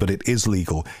country, but it is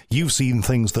legal. You've seen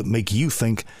things that make you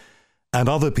think, and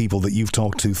other people that you've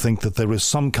talked to think, that there is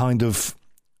some kind of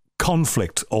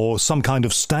conflict or some kind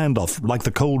of standoff, like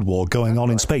the Cold War, going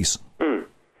on in space.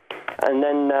 And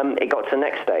then it got to the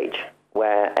next stage.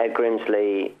 where Ed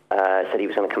Grimsley said he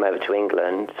was going to come over to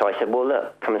England. So I said, well,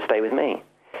 look, come and stay with me.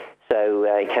 So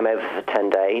he came over for 10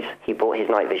 days. He brought his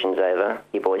night visions over.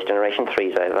 He brought his Generation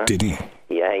 3s over. Did he?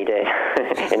 Yeah, he did.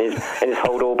 in his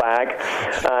hold-all bag.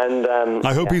 And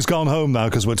I hope he's gone home now,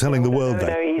 because we're telling the world that.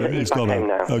 No, he's back home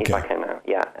now. Okay. He's back home now,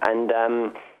 yeah.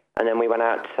 And then we went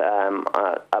out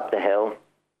up the hill.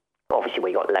 Obviously,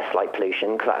 we got less light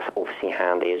pollution, because that's obviously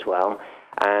handy as well.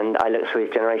 And I looked through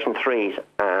his Generation 3s,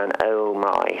 and oh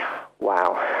my,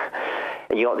 wow.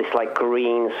 You got this like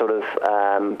green sort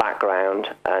of background,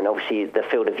 and obviously the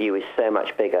field of view is so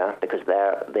much bigger, because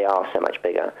they are so much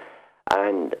bigger.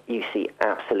 And you see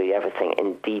absolutely everything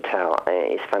in detail.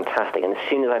 It's fantastic. And as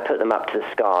soon as I put them up to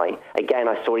the sky, again,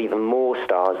 I saw even more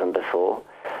stars than before,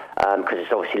 because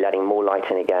it's obviously letting more light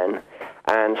in again.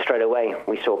 And straight away,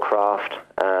 we saw craft.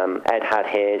 Ed had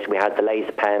his. We had the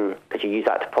laser pen, because you use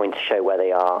that to point to show where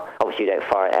they are. Obviously, you don't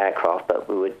fire at aircraft, but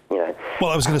we would,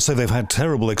 Well, I was going to say they've had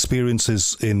terrible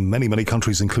experiences in many, many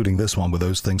countries, including this one, with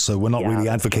those things. So we're not really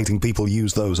advocating people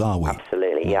use those, are we?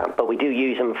 Absolutely, yeah. But we do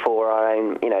use them for our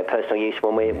own, personal use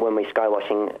when we sky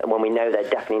watching, when we know they're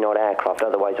definitely not aircraft.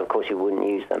 Otherwise, of course, we wouldn't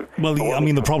use them. Well,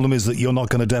 the problem is that you're not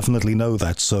going to definitely know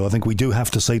that. So I think we do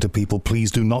have to say to people,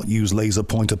 please do not use laser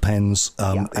pointer pens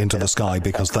into the sky,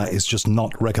 because that is just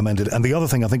not recommended. And the other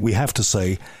thing I think we have to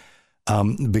say,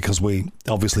 because we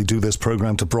obviously do this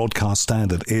program to broadcast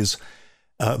standard, is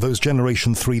those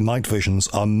Generation 3 night visions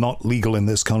are not legal in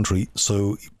this country.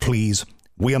 So please,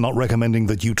 we are not recommending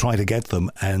that you try to get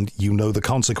them, and you know the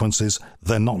consequences.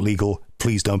 They're not legal.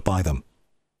 Please don't buy them.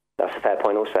 That's a fair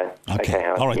point also. Okay,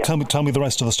 all right. Yeah. Tell me the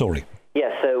rest of the story.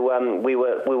 Yeah, so we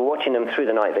were watching them through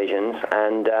the night visions,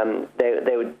 and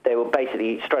they were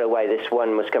basically, straight away, this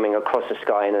one was coming across the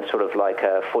sky in a sort of like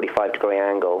a 45-degree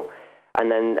angle,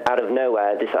 and then out of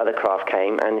nowhere, this other craft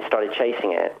came and started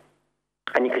chasing it.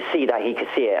 And you could see that he could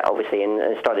see it, obviously,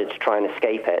 and started to try and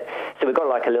escape it. So we've got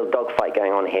like a little dogfight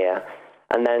going on here.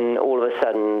 And then all of a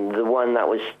sudden, the one that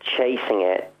was chasing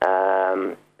it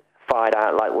fired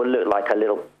out like what looked like a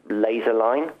little laser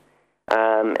line.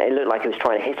 It looked like it was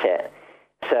trying to hit it.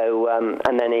 So,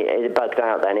 and then it bugged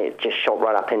out. Then it just shot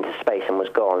right up into space and was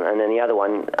gone. And then the other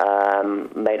one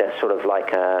made a sort of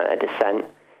like a descent,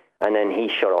 and then he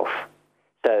shot off.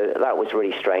 So that was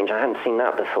really strange. I hadn't seen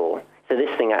that before. So this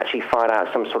thing actually fired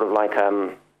out some sort of like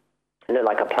it looked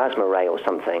like a plasma ray or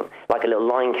something. Like a little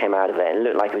line came out of it, and it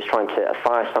looked like it was trying to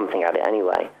fire something at it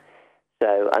anyway.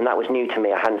 So, and that was new to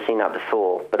me. I hadn't seen that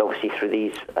before, but obviously through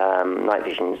these night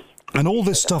visions. And all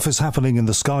this stuff is happening in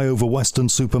the sky over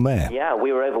Weston-super-Mare. Yeah,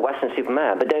 we were over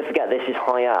Weston-super-Mare, but don't forget this is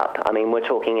high up. I mean, we're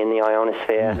talking in the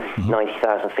ionosphere,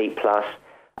 90,000 feet plus.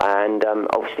 And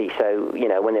obviously, so,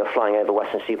 when they were flying over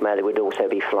Weston-super-Mare, they would also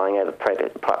be flying over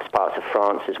perhaps parts of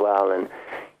France as well, and,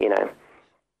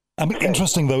 I mean,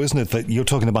 interesting, though, isn't it, that you're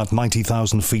talking about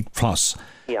 90,000 feet plus?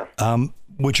 Yeah.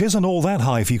 Which isn't all that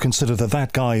high if you consider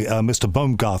that guy, Mr.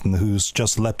 Baumgarten, who's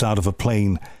just leapt out of a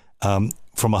plane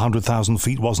from 100,000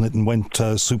 feet, wasn't it, and went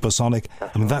supersonic.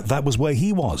 I mean, that was where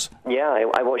he was. Yeah,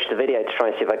 I watched the video to try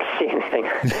and see if I could see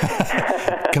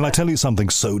anything. Can I tell you something?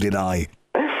 So did I.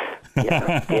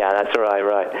 Yeah, that's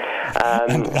right.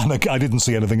 And I didn't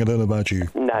see anything. I don't know about you.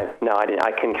 No, I didn't.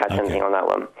 I couldn't catch anything on that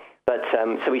one. But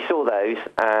so we saw those,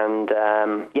 and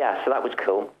so that was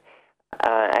cool.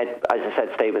 Ed, as I said,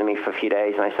 stayed with me for a few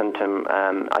days, and I sent him.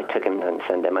 I took him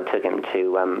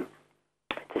to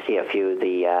see a few of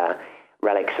the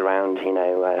relics around,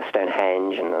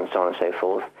 Stonehenge and so on and so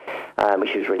forth, which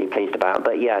he was really pleased about.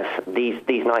 But yes,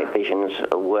 these night visions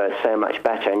were so much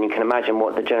better, and you can imagine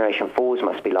what the Generation 4s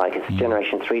must be like if the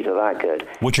Generation 3s are that good.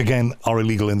 Which, again, are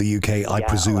illegal in the UK, I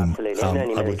presume. Oh, absolutely, and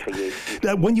only military use.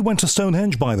 When you went to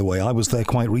Stonehenge, by the way, I was there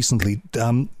quite recently,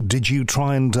 did you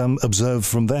try and observe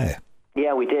from there?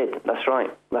 Yeah, we did. That's right.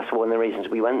 That's one of the reasons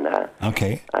we went there.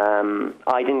 Okay.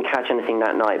 I didn't catch anything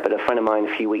that night, but a friend of mine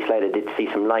a few weeks later did see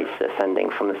some lights ascending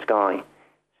from the sky.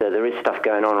 So there is stuff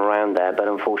going on around there, but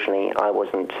unfortunately I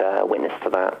wasn't witness to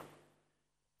that.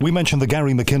 We mentioned the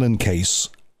Gary McKinnon case.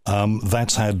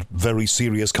 That's had very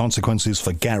serious consequences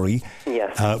for Gary,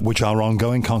 yes. Which are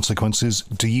ongoing consequences.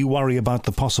 Do you worry about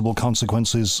the possible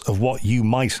consequences of what you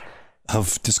might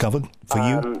have discovered for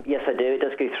you? Yes, I do. It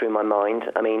does go through my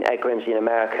mind. I mean, Ed Grimsley in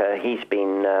America, he's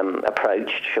been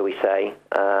approached, shall we say,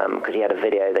 because he had a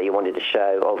video that he wanted to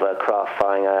show of a craft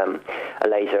firing a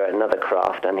laser at another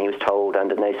craft, and he was told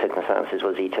under no circumstances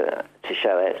was he to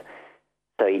show it,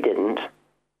 so he didn't.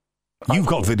 You've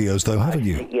got videos, though, haven't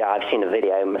you? Yeah, I've seen a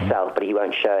video myself, but he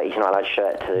won't show it. He's not allowed to show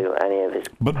it to any of his...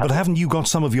 But haven't you got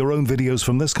some of your own videos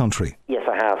from this country? Yes,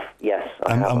 I have, yes.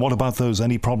 And what about those?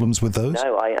 Any problems with those?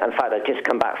 No, in fact, I've just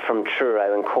come back from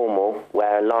Truro in Cornwall,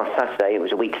 where last Saturday, it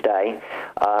was a week today,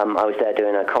 I was there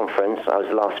doing a conference. I was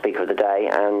the last speaker of the day,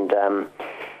 and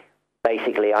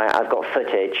basically I've got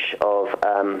footage of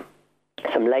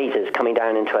some lasers coming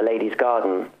down into a lady's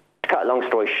garden. To cut a long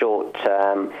story short,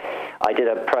 I did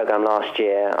a program last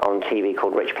year on TV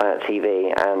called Rich Planet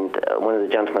TV, and one of the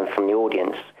gentlemen from the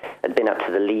audience had been up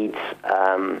to the Leeds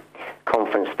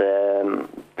conference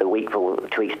the week or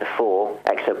 2 weeks before,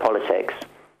 Exopolitics.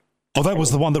 Oh, that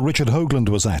was the one that Richard Hoagland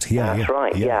was at. Yeah, that's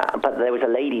right. Yeah, but there was a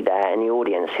lady there in the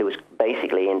audience who was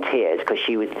basically in tears because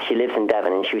she lives in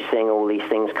Devon and she was seeing all these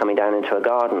things coming down into her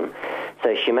garden.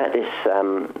 So she met this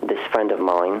friend of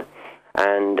mine,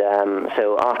 and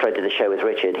so after I did the show with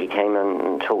Richard, he came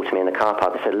and talked to me in the car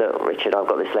park. I said, "Look, Richard, I've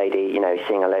got this lady,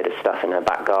 seeing a load of stuff in her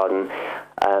back garden.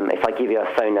 If I give you her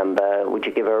phone number, would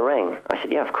you give her a ring?" I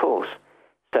said, "Yeah, of course."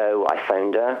 So I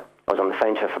phoned her. I was on the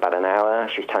phone to her for about an hour.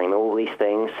 She was telling me all these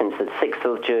things since the 6th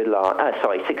of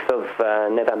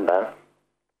November,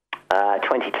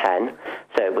 2010.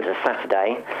 So it was a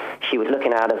Saturday. She was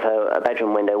looking out of her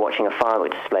bedroom window watching a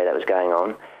fireworks display that was going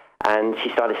on. And she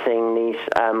started seeing these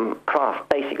craft,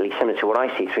 basically similar to what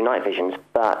I see through night visions,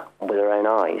 but with her own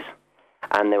eyes.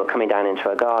 And they were coming down into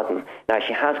her garden. Now,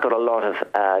 she has got a lot of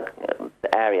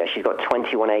area. She's got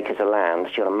 21 acres of land.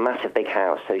 She's got a massive big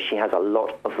house, so she has a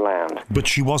lot of land. But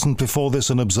she wasn't before this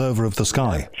an observer of the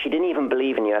sky? She didn't even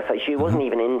believe in UFOs. She wasn't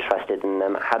even interested in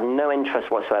them, had no interest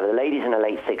whatsoever. The lady's in her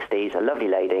late 60s, a lovely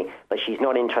lady, but she's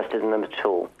not interested in them at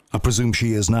all. I presume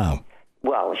she is now.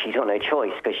 Well, she's got no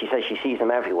choice, because she says she sees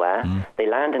them everywhere. They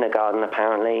land in her garden,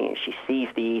 apparently. She sees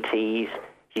the ETs.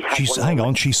 She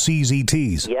sees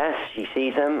ETs? Yes, she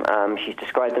sees them. She's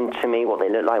described them to me, what they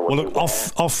look like. Well, look,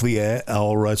 off the air,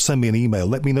 or send me an email.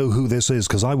 Let me know who this is,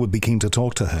 because I would be keen to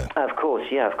talk to her. Of course,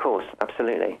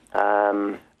 absolutely.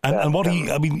 And what do you?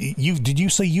 I mean, did you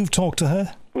say you've talked to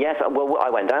her? Yes. Well, I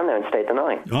went down there and stayed the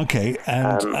night. Okay,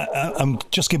 and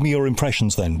just give me your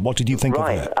impressions then. What did you think of her?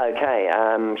 Right. Okay.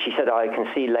 She said, "I can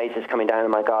see lasers coming down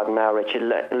in my garden now, Richard.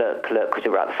 Look, because we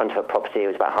were at the front of her property. It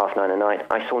was about 9:30 at night.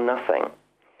 I saw nothing.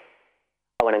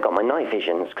 I went and got my night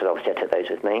visions, because obviously I took those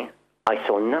with me. I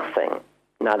saw nothing.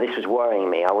 Now, this was worrying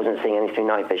me. I wasn't seeing anything through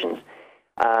night visions.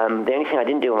 The only thing I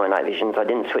didn't do with my night visions, I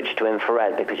didn't switch to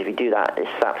infrared, because if you do that, it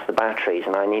saps the batteries,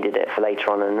 and I needed it for later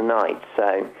on in the night.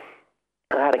 So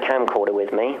I had a camcorder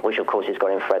with me, which of course has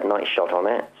got infrared night shot on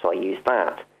it, so I used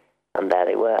that. And there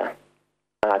they were.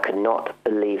 And I could not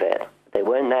believe it. They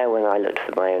weren't there when I looked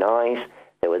with my own eyes.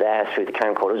 They were there through the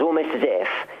camcorder. It was almost as if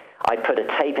I put a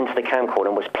tape into the camcorder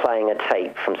and was playing a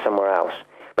tape from somewhere else.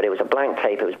 But it was a blank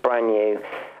tape, it was brand new,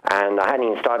 and I hadn't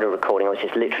even started recording. I was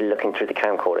just literally looking through the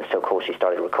camcorder, so of course she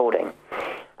started recording.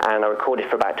 And I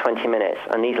recorded for about 20 minutes,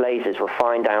 and these lasers were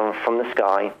flying down from the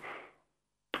sky.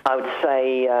 I would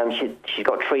say she's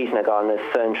got trees in her garden.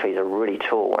 Those fern trees are really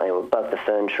tall, and they were above the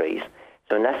fern trees.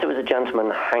 So unless there was a gentleman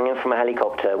hanging from a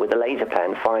helicopter with a laser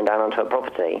pen flying down onto her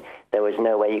property, there was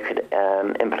no way you could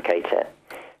implicate it.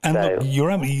 And look,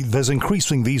 there's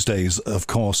increasing these days, of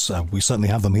course, we certainly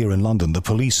have them here in London. The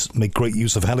police make great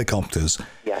use of helicopters,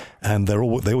 yes. And they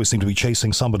always seem to be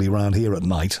chasing somebody around here at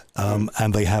night,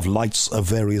 and they have lights of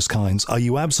various kinds. Are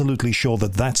you absolutely sure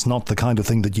that that's not the kind of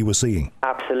thing that you were seeing?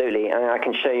 Absolutely, and I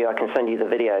can show you, I can send you the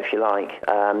video if you like.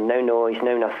 No noise,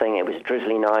 no nothing. It was a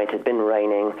drizzly night, it had been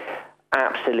raining,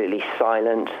 absolutely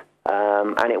silent,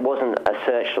 and it wasn't a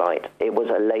searchlight, it was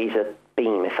a laser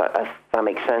beam, if that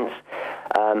makes sense.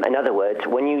 In other words,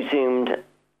 when you zoomed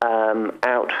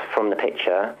out from the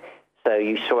picture, so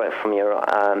you saw it from your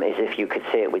as if you could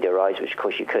see it with your eyes, which of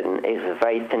course you couldn't. It was a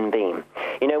very thin beam.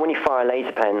 You know, when you fire a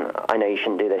laser pen, I know you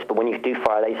shouldn't do this, but when you do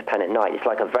fire a laser pen at night, it's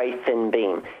like a very thin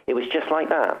beam. It was just like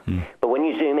that. But when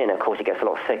you zoom in, of course, it gets a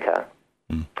lot thicker.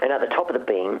 And at the top of the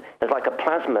beam, there's like a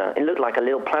plasma. It looked like a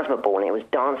little plasma ball, and it was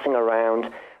dancing around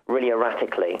really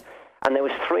erratically. And there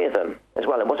was 3 of them as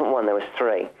well. It wasn't 1, there was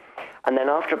 3. And then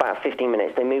after about 15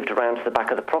 minutes, they moved around to the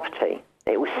back of the property.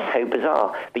 It was so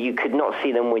bizarre, but you could not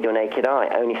see them with your naked eye,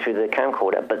 only through the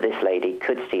camcorder. But this lady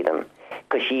could see them,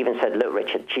 because she even said, "Look,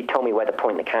 Richard," she told me where to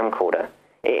point the camcorder.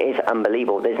 It is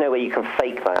unbelievable. There's no way you can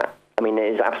fake that. I mean, there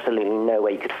is absolutely no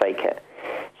way you could fake it.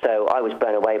 So I was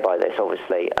blown away by this,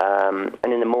 obviously. And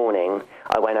in the morning,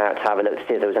 I went out to have a look to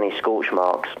see if there was any scorch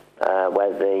marks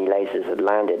where the lasers had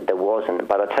landed. There wasn't,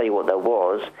 but I'll tell you what there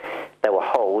was. There were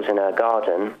holes in her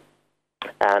garden,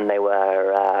 and they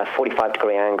were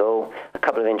 45-degree angle, a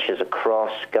couple of inches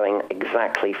across, going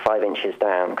exactly 5 inches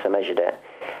down, because I measured it.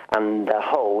 And the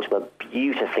holes were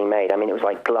beautifully made. I mean, it was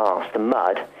like glass. The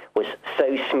mud was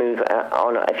so smooth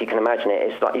on, if you can imagine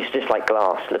it, it's just like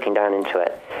glass looking down into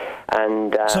it.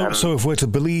 And so if we're to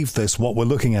believe this, what we're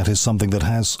looking at is something that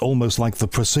has almost like the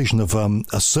precision of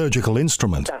a surgical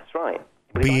instrument. That's right.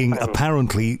 Being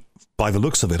apparently, by the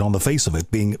looks of it, on the face of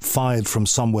it, being fired from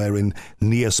somewhere in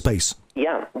near space.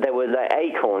 Yeah, there were like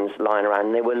acorns lying around,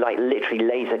 and they were like literally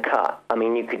laser cut. I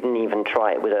mean, you couldn't even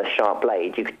try it with a sharp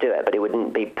blade. You could do it, but it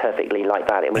wouldn't be perfectly like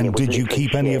that. And did you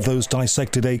keep any of those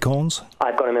dissected acorns?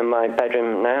 I've got them in my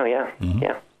bedroom now, yeah. Mm-hmm.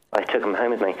 Yeah. I took them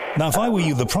home with me. Now, if I were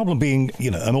you, the problem being,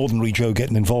 an ordinary Joe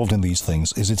getting involved in these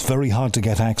things is it's very hard to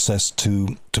get access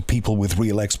to people with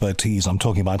real expertise. I'm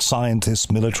talking about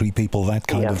scientists, military people, that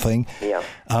kind of thing. Yeah.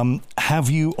 Have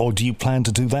you, or do you plan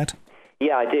to do that?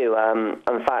 Yeah, I do.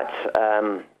 In fact,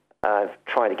 I've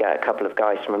tried to get a couple of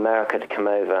guys from America to come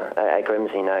over. Ed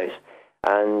Grimsey knows.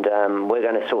 And we're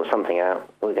going to sort something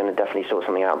out. We're going to definitely sort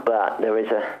something out. But there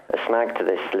is a snag to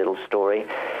this little story.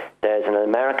 There's an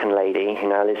American lady who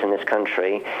now lives in this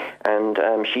country,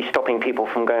 and she's stopping people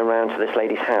from going around to this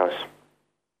lady's house.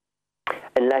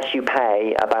 Unless you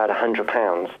pay about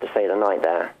 £100 to stay the night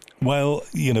there. Well,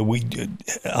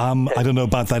 I don't know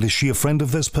about that. Is she a friend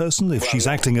of this person? If she's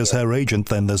acting as her agent,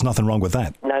 then there's nothing wrong with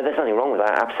that. No, there's nothing wrong with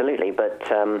that, absolutely. But,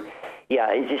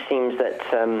 it just seems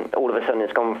that all of a sudden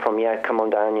it's gone from, come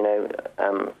on down,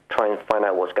 try and find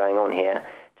out what's going on here,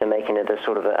 to making it a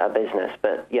sort of a business.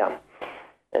 But,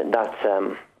 that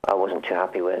I wasn't too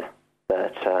happy with.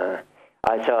 But so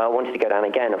I wanted to go down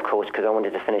again, of course, because I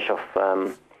wanted to finish off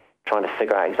trying to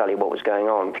figure out exactly what was going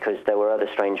on, because there were other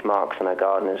strange marks in her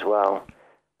garden as well.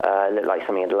 It looked like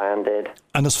something had landed.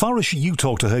 And as far as you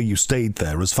talked to her, you stayed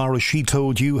there. As far as she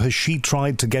told you, has she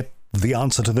tried to get the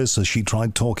answer to this? Has she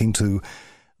tried talking to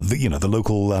the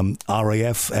local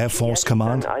RAF, Air Force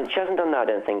Command? She hasn't done that, I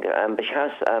don't think. But she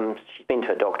has. She's been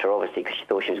to a doctor, obviously, because she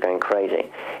thought she was going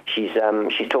crazy. She's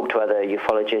talked to other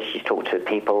ufologists. She's talked to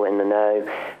people in the know,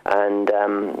 and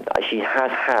she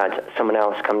has had someone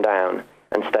else come down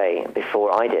and stay before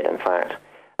I did, in fact.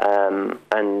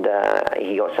 And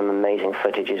he got some amazing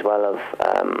footage as well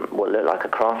of what looked like a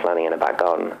craft landing in a back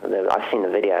garden. I've seen the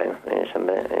video.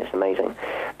 It's amazing.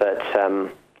 But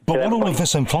what all of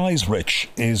this implies, Rich,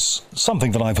 is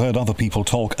something that I've heard other people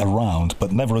talk around,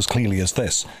 but never as clearly as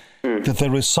this, that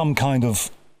there is some kind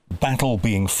of battle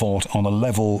being fought on a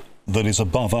level that is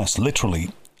above us, literally,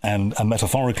 and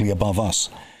metaphorically above us.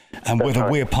 And whether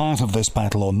we're part of this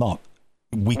battle or not,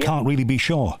 we can't really be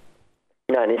sure.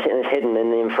 No, and it's hidden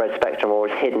in the infrared spectrum, or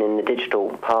it's hidden in the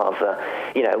digital part of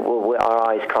the, our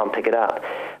eyes can't pick it up.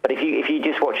 But if you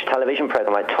just watch a television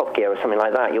program like Top Gear or something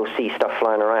like that, you'll see stuff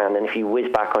flying around, and if you whiz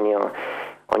back on your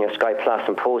Sky Plus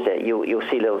and pause it, you'll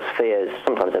see little spheres.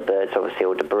 Sometimes they're birds, obviously,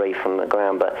 or debris from the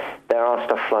ground, but there are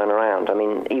stuff flying around. I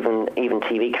mean, even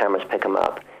TV cameras pick them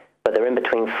up, but they're in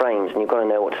between frames, and you've got to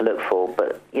know what to look for.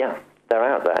 But yeah, they're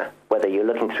out there. Whether you're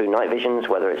looking through night visions,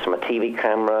 whether it's from a TV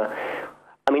camera.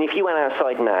 I mean, if you went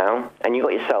outside now and you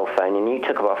got your cell phone and you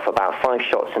took off about 5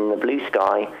 shots in the blue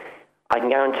sky, I can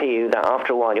guarantee you that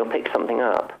after a while you'll pick something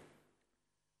up.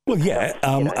 Well, yeah,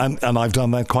 and I've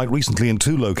done that quite recently in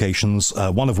 2 locations,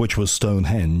 one of which was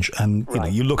Stonehenge, and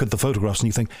you look at the photographs and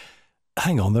you think,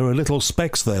 hang on, there are little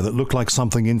specks there that look like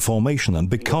something in formation, and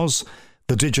because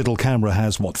the digital camera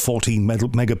has, 14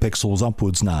 megapixels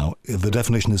upwards now, the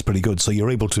definition is pretty good, so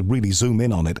you're able to really zoom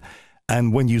in on it.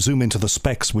 And when you zoom into the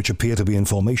specks, which appear to be in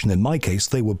formation, in my case,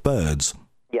 they were birds.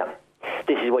 Yeah,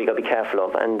 this is what you've got to be careful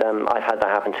of. And I've had that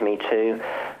happen to me too.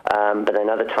 But then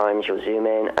other times you'll zoom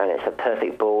in and it's a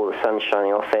perfect ball, the sun's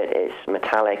shining off it, it's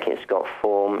metallic, it's got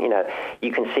form.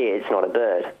 You can see it's not a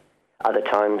bird. Other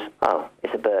times,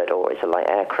 it's a bird, or it's a light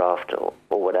aircraft, or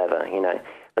whatever,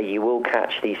 But you will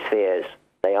catch these spheres.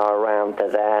 They are around,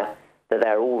 they're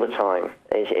there all the time.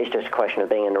 It's just a question of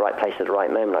being in the right place at the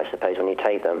right moment, I suppose, when you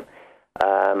take them.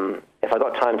 If I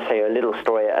got time to tell you a little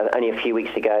story, only a few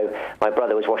weeks ago, my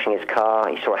brother was washing his car.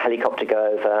 He saw a helicopter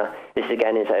go over. This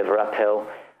again is over uphill.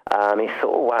 He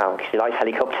thought, oh wow, because he likes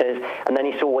helicopters. And then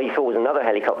he saw what he thought was another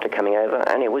helicopter coming over,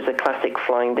 and it was a classic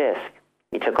flying disc.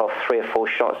 He took off 3 or 4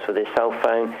 shots with his cell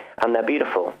phone, and they're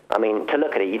beautiful. I mean, to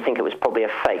look at it, you'd think it was probably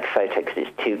a fake photo because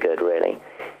it's too good, really.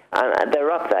 And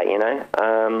they're up there,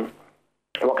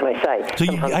 What can I say? So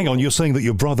hang on, you're saying that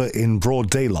your brother in broad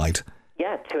daylight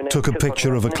took a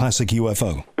picture of a classic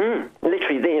UFO?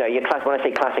 Literally, when I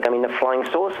say classic, I mean the flying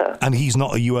saucer. And he's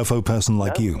not a UFO person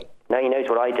like you? No, he knows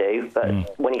what I do,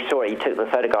 but when he saw it, he took the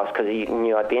photographs because he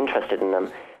knew I'd be interested in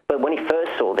them. But when he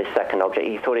first saw this second object,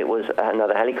 he thought it was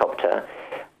another helicopter.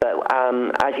 But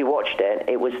as he watched it,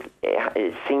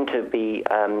 it seemed to be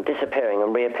disappearing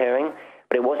and reappearing.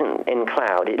 but it wasn't in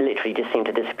cloud. It literally just seemed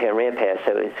to disappear and reappear.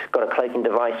 So it's got a cloaking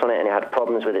device on it, and it had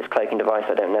problems with its cloaking device.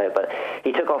 I don't know. But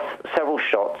he took off several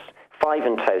shots, 5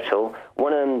 in total.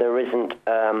 One of them, there isn't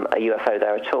a UFO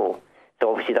there at all. So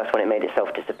obviously that's when it made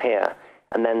itself disappear.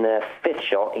 And then the 5th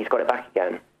shot, he's got it back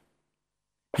again.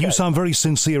 You sound very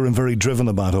sincere and very driven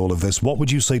about all of this. What would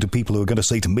you say to people who are going to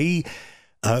say to me,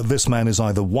 this man is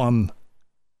either 1,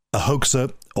 a hoaxer,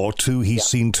 or 2, he's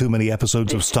seen too many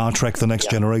episodes of Star Trek The Next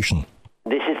Generation?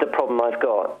 This is the problem I've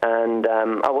got, and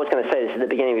I was going to say this at the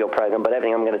beginning of your program, but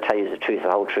everything I'm going to tell you is the truth,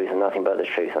 the whole truth, and nothing but the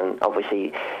truth. And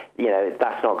obviously, if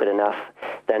that's not good enough,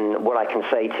 then what I can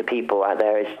say to people out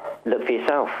there is look for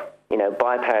yourself.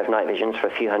 Buy a pair of night visions for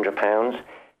a few £100,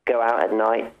 go out at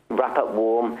night, wrap up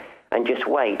warm, and just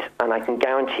wait. And I can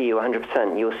guarantee you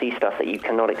 100% you'll see stuff that you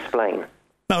cannot explain.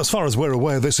 Now, as far as we're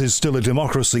aware, this is still a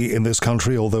democracy in this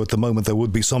country, although at the moment there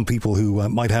would be some people who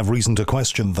might have reason to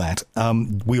question that.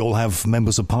 We all have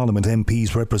members of Parliament,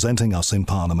 MPs, representing us in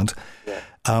Parliament.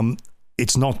 Yeah.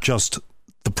 It's not just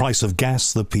the price of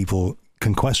gas that people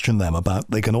can question them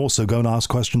about. They can also go and ask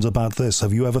questions about this.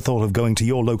 Have you ever thought of going to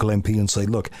your local MP and say,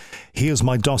 look, here's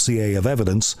my dossier of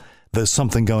evidence. There's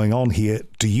something going on here.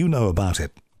 Do you know about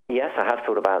it? Yes, I have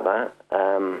thought about that.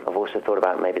 I've also thought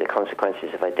about maybe the consequences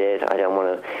if I did. I don't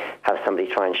want to have somebody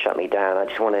try and shut me down. I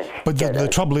just want to... But the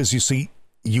trouble is, you see,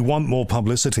 you want more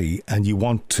publicity and you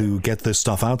want to get this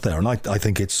stuff out there. And I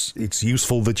think it's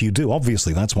useful that you do.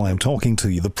 Obviously, that's why I'm talking to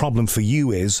you. The problem for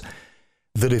you is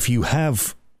that if you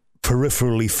have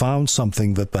peripherally found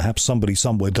something that perhaps somebody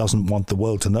somewhere doesn't want the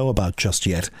world to know about just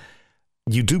yet,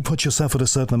 you do put yourself at a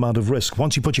certain amount of risk.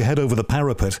 Once you put your head over the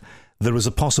parapet, there is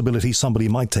a possibility somebody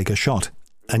might take a shot.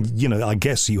 And, I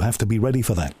guess you have to be ready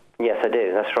for that. Yes, I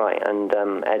do. That's right. And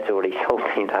Ed's already told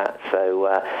me that. So,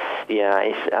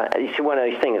 it's one of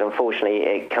those things. Unfortunately,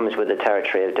 it comes with the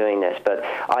territory of doing this. But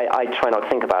I try not to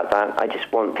think about that. I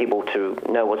just want people to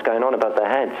know what's going on above their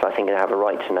heads. I think they have a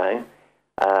right to know.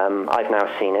 I've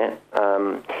now seen it.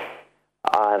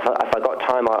 If I got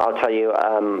time, I'll tell you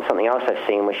something else I've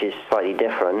seen, which is slightly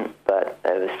different, but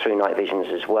it was through night visions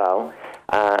as well.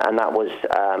 And that was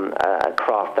a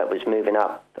craft that was moving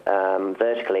up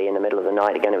vertically in the middle of the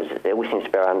night. Again, it always seems to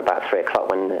be around about 3 o'clock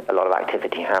when a lot of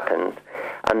activity happens.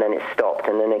 And then it stopped.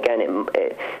 And then again,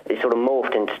 it sort of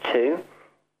morphed into 2.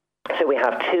 So we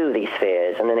have 2 of these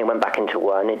spheres, and then it went back into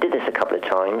 1. It did this a couple of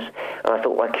times, and I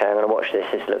thought, okay, I'm going to watch this.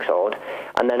 This looks odd.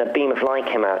 And then a beam of light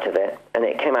came out of it, and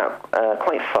it came out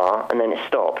quite far, and then it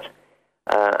stopped.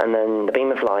 And then the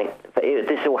beam of light,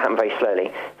 this all happened very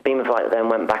slowly, the beam of light then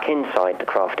went back inside the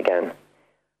craft again.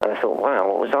 And I thought, wow,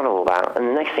 what was that all about? And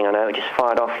the next thing I know, it just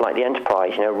fired off like the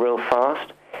Enterprise, real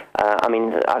fast.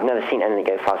 I've never seen anything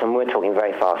go fast, and we're talking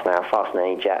very fast now, faster than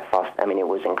any jet, fast. It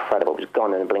was incredible. It was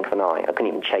gone in a blink of an eye. I couldn't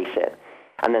even chase it.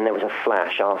 And then there was a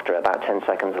flash after, about 10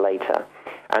 seconds later.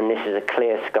 And this is a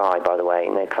clear sky, by the way,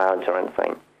 no clouds or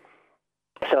anything.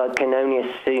 So I can only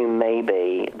assume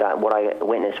maybe that what I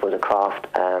witnessed was a craft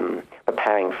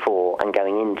preparing for and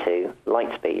going into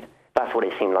light speed. That's what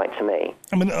it seemed like to me.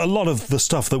 A lot of the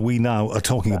stuff that we now are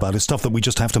talking about is stuff that we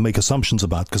just have to make assumptions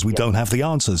about because we don't have the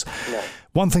answers. No.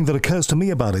 One thing that occurs to me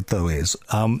about it, though, is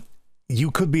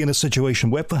you could be in a situation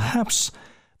where perhaps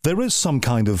there is some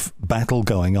kind of battle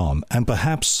going on, and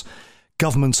perhaps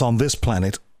governments on this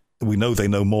planet, we know they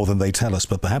know more than they tell us,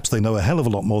 but perhaps they know a hell of a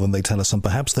lot more than they tell us, and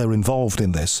perhaps they're involved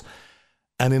in this.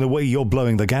 And in a way, you're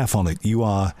blowing the gaff on it. You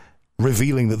are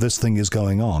revealing that this thing is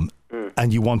going on.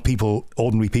 And you want people,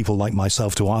 ordinary people like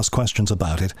myself, to ask questions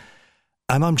about it.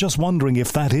 And I'm just wondering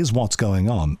if that is what's going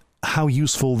on, how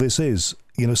useful this is.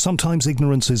 Sometimes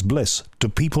ignorance is bliss. Do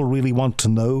people really want to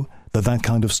know that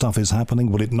kind of stuff is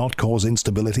happening? Would it not cause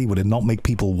instability? Would it not make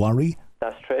people worry?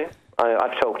 That's true.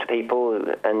 I've talked to people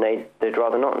and they'd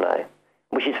rather not know,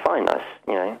 which is fine.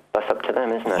 That's up to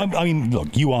them, isn't it?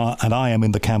 Look, you are and I am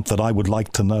in the camp that I would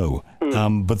like to know.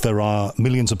 But there are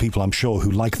millions of people, I'm sure,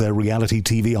 who like their reality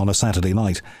TV on a Saturday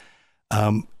night,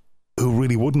 who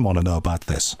really wouldn't want to know about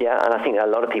this. Yeah, and I think a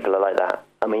lot of people are like that.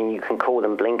 You can call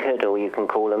them blinkered, or you can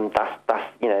call them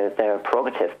that's their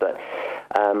prerogative. But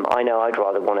I know I'd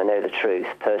rather want to know the truth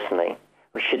personally.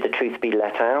 Should the truth be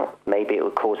let out? Maybe it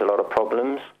would cause a lot of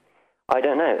problems. I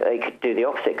don't know. It could do the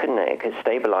opposite, couldn't it? It could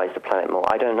stabilize the planet more.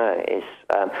 I don't know.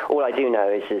 All I do know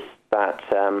is that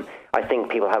I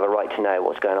think people have a right to know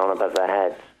what's going on above their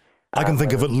heads. I can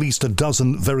think of at least a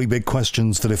dozen very big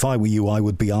questions that if I were you, I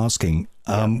would be asking.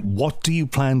 What do you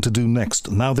plan to do next?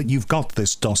 Now that you've got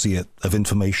this dossier of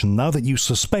information, now that you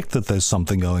suspect that there's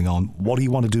something going on, what do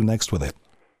you want to do next with it?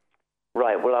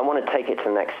 Right. Well, I want to take it to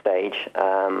the next stage.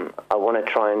 I want to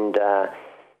try and...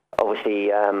 obviously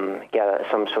get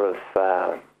some sort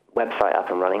of website up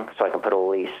and running, so I can put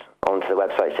all these onto the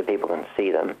website so people can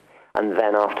see them. And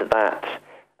then after that,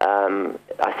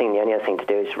 I think the only other thing to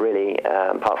do is really,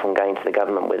 apart from going to the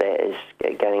government with it, is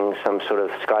getting some sort of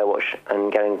skywatch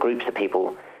and getting groups of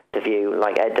people to view,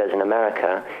 like Ed does in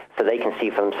America, so they can see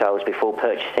for themselves before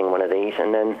purchasing one of these.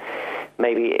 And then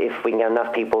maybe if we can get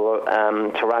enough people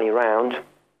to rally around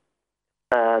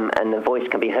and the voice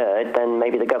can be heard, then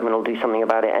maybe the government will do something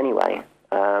about it anyway.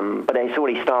 But it's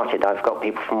already started. I've got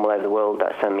people from all over the world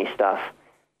that send me stuff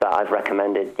that I've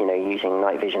recommended, using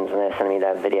night visions, and they're sending me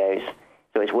their videos.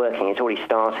 So it's working. It's already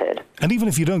started. And even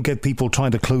if you don't get people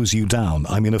trying to close you down,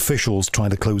 officials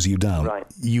trying to close you down, right,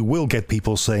 you will get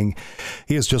people saying,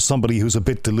 here's just somebody who's a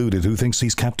bit deluded, who thinks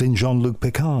he's Captain Jean-Luc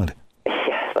Picard.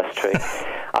 Yes, that's true.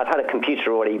 I've had a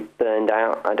computer already burned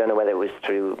out. I don't know whether it was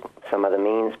through some other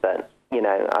means, but,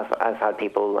 I've had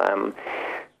people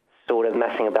sort of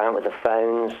messing about with the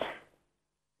phones.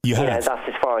 You have? That's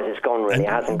as far as it's gone, really. And it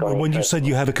hasn't gone. When you said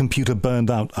you had a computer burned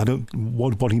out,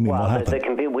 what do you mean? Well, what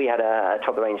happened? We had a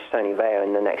top-of-the-range Sony Vaio,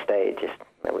 and the next day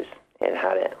it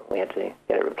had it. We had to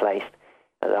get it replaced.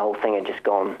 The whole thing had just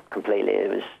gone completely. It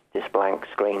was just blank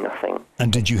screen, nothing.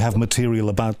 And did you have material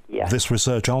about this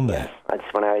research on there? Yes.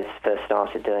 That's when I first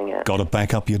started doing it. Got to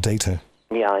back up your data.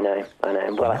 Yeah, I know.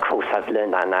 Well, of course, I've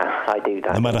learned that now. I do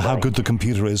that. No matter how good the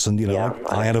computer is, and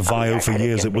I had a Vaio for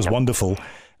years. It was wonderful.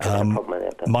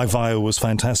 My Vaio was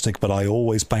fantastic, but I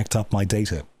always backed up my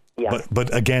data. Yeah.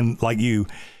 But again, like you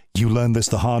learned this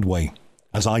the hard way,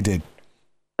 as I did.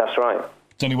 That's right.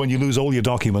 It's only when you lose all your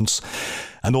documents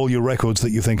and all your records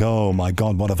that you think, oh my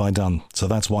God, what have I done? So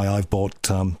that's why I've bought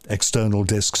external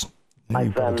discs.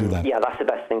 You've got to do that. Yeah, that's the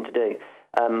best thing to do.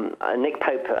 Nick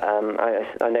Pope,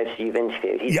 I noticed you've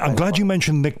interviewed. I'm glad you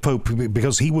mentioned Nick Pope,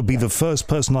 because he would be the first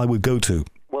person I would go to.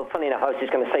 Well, funny enough, I was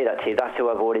just going to say that to you. That's who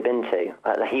I've already been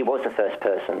to. He was the first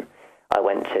person I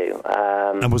went to.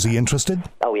 And was he interested?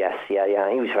 Oh, yes, yeah.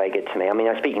 He was very good to me. I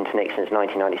was speaking to Nick since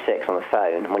 1996 on the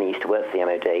phone when he used to work for the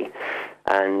MOD.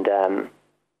 And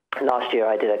last year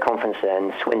I did a conference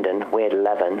in Swindon, Weird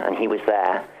 11, and he was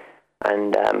there.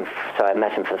 And so I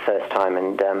met him for the first time.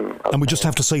 And we just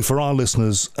have to say, for our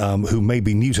listeners who may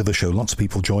be new to the show, lots of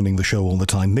people joining the show all the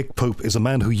time, Nick Pope is a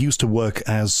man who used to work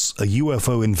as a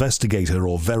UFO investigator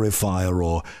or verifier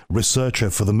or researcher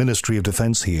for the Ministry of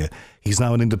Defense here. He's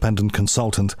now an independent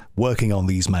consultant working on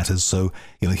these matters, so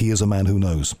he is a man who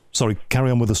knows. Sorry,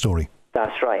 carry on with the story.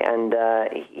 That's right, and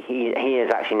he has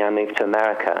actually now moved to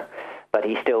America. But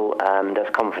he still does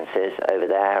conferences over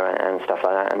there and stuff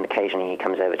like that, and occasionally he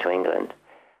comes over to England,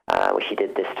 which he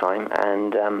did this time.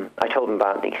 And I told him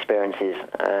about the experiences,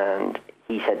 and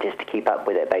he said just to keep up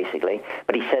with it, basically.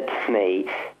 But he said to me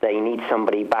they need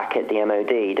somebody back at the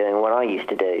MOD doing what I used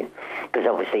to do, because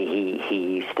obviously he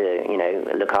used to,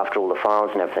 look after all the files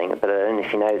and everything. But I don't know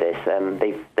if you know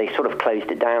this, they sort of closed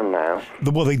it down now.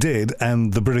 Well, they did,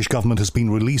 and the British government has been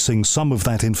releasing some of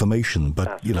that information,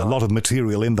 but a lot of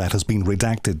material in that has been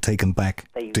redacted, taken back,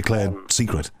 declared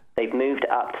secret. They've moved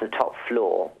up to the top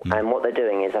floor, and what they're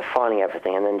doing is they're filing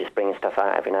everything and then just bringing stuff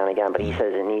out every now and again. But he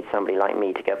says it needs somebody like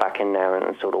me to go back in there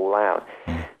and sort it all out.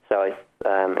 So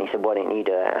he said, why don't you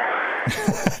do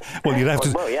it? Well, you'd have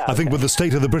to. Well, yeah, I think with the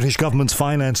state of the British government's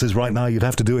finances right now, you'd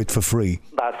have to do it for free.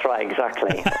 That's right,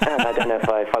 exactly. And I don't know if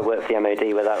I work for the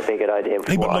MOD, whether that would be a good idea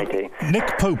for what I do.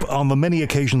 Nick Pope, on the many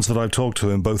occasions that I've talked to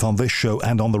him, both on this show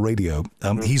and on the radio,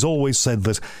 he's always said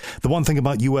that the one thing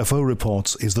about UFO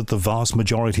reports is that the vast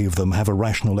majority of them have a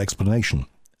rational explanation,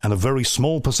 and a very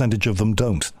small percentage of them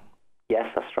don't.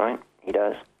 Yes, that's right. He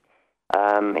does.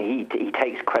 He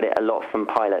takes credit a lot from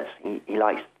pilots. He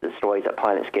likes the stories that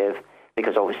pilots give,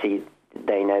 because obviously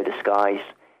they know the skies.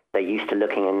 They're used to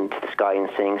looking into the sky and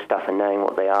seeing stuff and knowing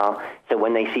what they are. So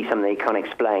when they see something they can't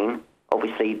explain,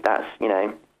 obviously that's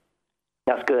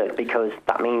good, because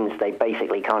that means they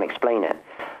basically can't explain it.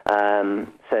 And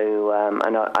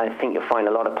I think you'll find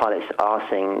a lot of pilots are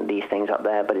seeing these things up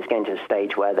there, but it's getting to a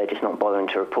stage where they're just not bothering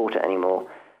to report it anymore.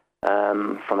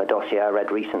 From a dossier I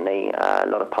read recently, a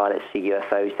lot of pilots see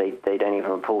UFOs, they don't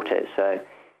even report it. So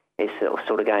it's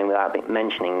sort of going without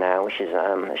mentioning now, which is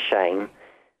a shame.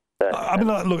 But,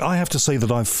 look, I have to say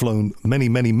that I've flown many,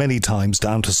 many, many times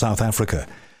down to South Africa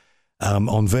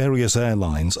on various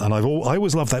airlines, and I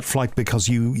always love that flight, because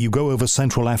you go over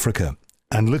Central Africa,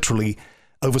 and literally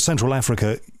over Central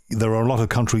Africa there are a lot of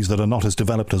countries that are not as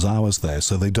developed as ours there,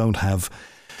 so they don't have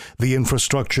the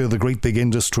infrastructure, the great big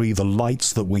industry, the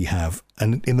lights that we have.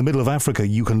 And in the middle of Africa,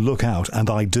 you can look out, and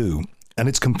I do, and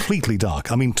it's completely dark.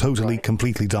 Totally,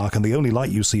 completely dark, and the only light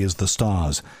you see is the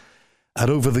stars. And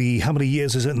over how many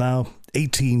years is it now?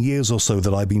 18 years or so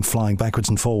that I've been flying backwards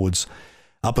and forwards.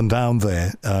 up and down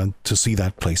there to see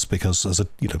that place because as a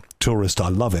tourist, I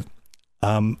love it.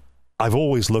 I've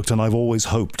always looked and I've always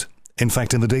hoped. In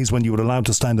fact, in the days when you were allowed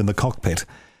to stand in the cockpit, a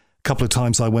couple of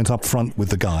times I went up front with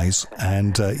the guys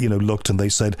and, looked, and they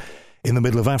said, in the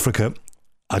middle of Africa,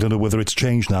 I don't know whether it's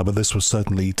changed now, but this was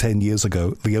certainly 10 years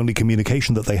ago, the only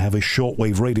communication that they have is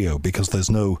shortwave radio because there's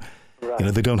no,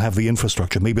 they don't have the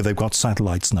infrastructure. Maybe they've got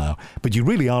satellites now, but you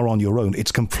really are on your own.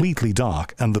 It's completely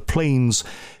dark, and the planes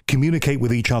communicate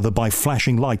with each other by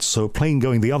flashing lights. So a plane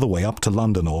going the other way up to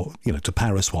London or, to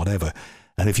Paris, whatever.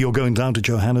 And if you're going down to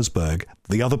Johannesburg,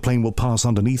 the other plane will pass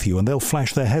underneath you and they'll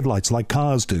flash their headlights like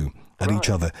cars do at each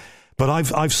other. But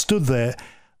I've stood there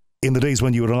in the days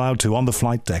when you were allowed to on the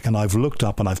flight deck, and I've looked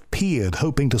up and I've peered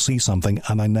hoping to see something,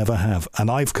 and I never have.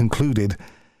 And I've concluded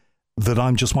that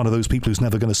I'm just one of those people who's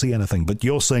never going to see anything. But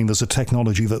you're saying there's a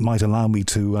technology that might allow me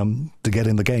to get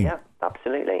in the game. Yeah,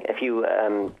 absolutely. If you,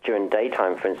 during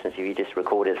daytime, for instance, if you just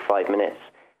recorded 5 minutes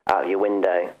out of your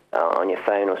window on your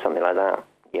phone or something like that,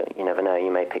 you never know,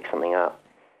 you may pick something up.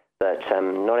 But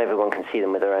not everyone can see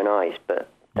them with their own eyes,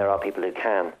 but there are people who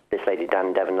can. This lady,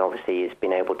 Dan Devon, obviously has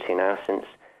been able to now since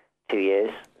 2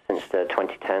 years, since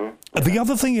 2010. The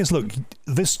other thing is, look,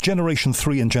 this Generation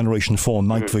 3 and Generation 4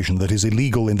 night vision that is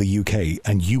illegal in the UK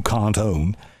and you can't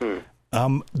own,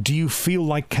 do you feel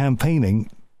like campaigning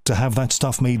to have that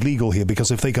stuff made legal here?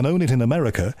 Because if they can own it in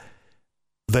America,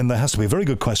 then there has to be a very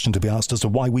good question to be asked as to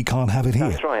why we can't have it here.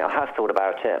 That's right. I have thought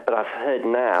about it, but I've heard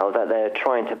now that they're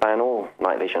trying to ban all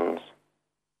night visions.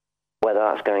 Whether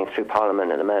that's going through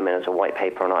Parliament at the moment as a white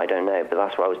paper or not, I don't know, but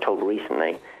that's what I was told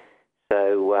recently.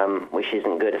 So, which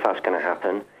isn't good if that's going to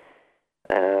happen.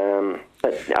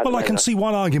 But I can see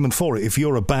one argument for it. If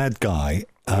you're a bad guy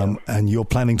and you're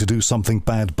planning to do something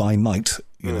bad by night,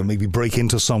 maybe break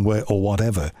into somewhere or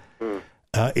whatever,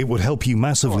 it would help you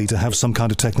massively to have some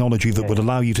kind of technology that would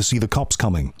allow you to see the cops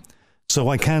coming. So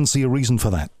I can see a reason for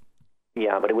that.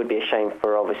 Yeah, but it would be a shame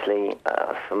for, obviously,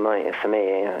 for me,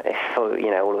 if,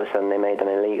 all of a sudden they made them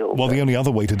illegal. Well, the only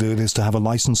other way to do it is to have a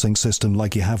licensing system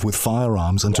like you have with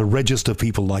firearms and to register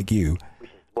people like you.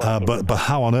 But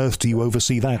how on earth do you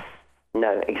oversee that?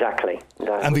 No, exactly.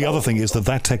 And the other thing is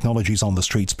that technology's on the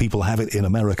streets. People have it in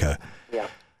America. Yeah.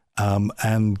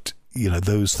 And,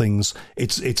 those things,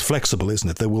 it's flexible, isn't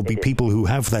it? There will be people who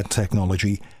have that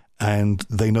technology and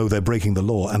they know they're breaking the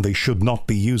law and they should not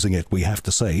be using it, we have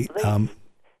to say.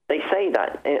 They say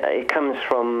that it comes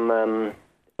from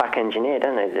back engineered,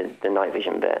 don't they, the night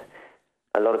vision bit.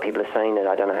 A lot of people are saying that,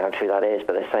 I don't know how true that is,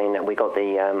 but they're saying that we got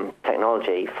the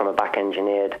technology from a back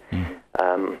engineered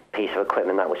piece of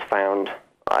equipment that was found,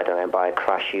 I don't know, by a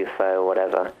crash UFO or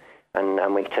whatever,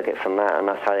 and we took it from that, and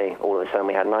that's how all of a sudden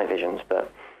we had night visions.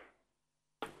 But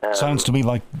sounds to me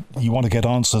like you want to get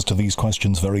answers to these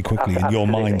questions very quickly in your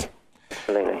mind.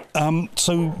 Absolutely.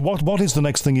 So what is the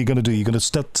next thing you're going to do? You're going to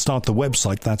start the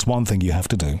website. That's one thing you have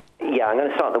to do. Yeah, I'm going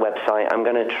to start the website. I'm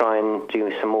going to try and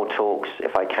do some more talks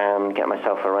if I can, get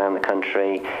myself around the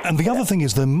country. And the other thing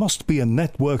is there must be a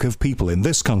network of people in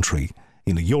this country.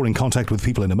 You're in contact with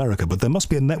people in America, but there must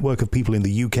be a network of people in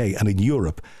the UK and in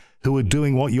Europe who are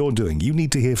doing what you're doing. You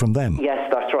need to hear from them. Yes,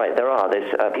 that's right. There are.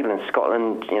 There's people in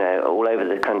Scotland, all over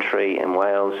the country, in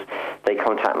Wales. They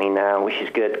contact me now, which is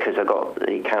good because I've got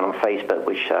the account on Facebook,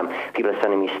 which people are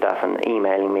sending me stuff and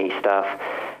emailing me stuff.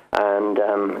 And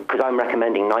because I'm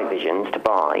recommending night visions to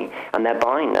buy, and they're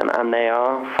buying them, and they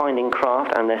are finding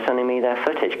craft, and they're sending me their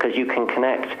footage, because you can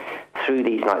connect through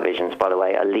these night visions, by the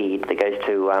way, a lead that goes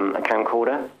to a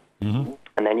camcorder. Mm-hmm.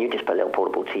 And then you just put a little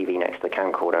portable TV next to the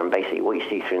camcorder, and basically what you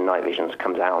see through the night visions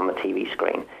comes out on the TV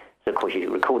screen. So, of course, you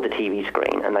record the TV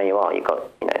screen, and there you are. You've got,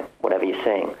 whatever you're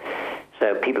seeing.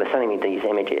 So people are sending me these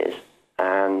images,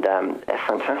 and they're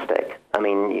fantastic. I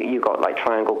mean, you've got, like,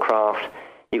 triangle craft.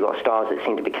 You've got stars that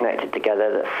seem to be connected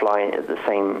together that fly at the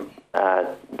same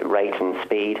rate and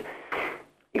speed.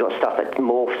 You've got stuff that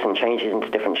morphs and changes into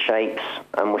different shapes,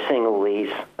 and we're seeing all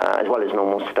these, as well as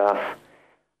normal stuff.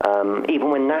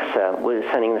 Even when NASA was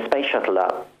sending the space shuttle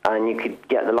up, and you could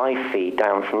get the live feed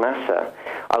down from NASA,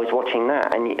 I was watching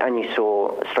that, and you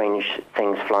saw strange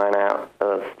things flying out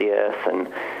of the Earth and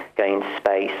going into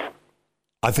space.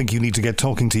 I think you need to get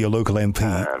talking to your local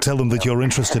MP, tell them that you're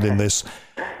interested in this,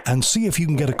 and see if you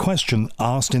can get a question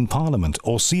asked in Parliament,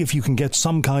 or see if you can get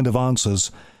some kind of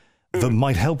answers that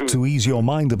might help to ease your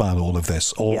mind about all of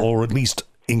this, or at least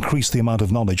increase the amount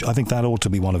of knowledge. I think that ought to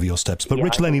be one of your steps. But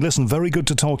Rich Lennie, listen, very good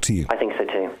to talk to you. I think so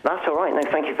too. That's all right. No,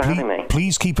 thank you for having me.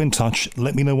 Please keep in touch.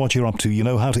 Let me know what you're up to. You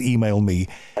know how to email me.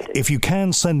 If you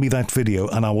can, send me that video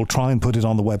and I will try and put it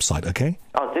on the website, okay?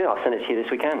 I'll do. I'll send it to you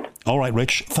this weekend. All right,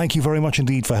 Rich. Thank you very much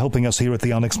indeed for helping us here at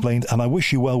The Unexplained, and I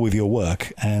wish you well with your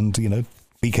work and,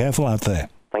 Be careful out there.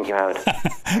 Thank you, Howard.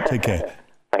 Take care.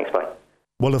 Thanks, bye.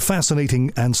 Well, a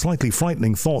fascinating and slightly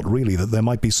frightening thought, really, that there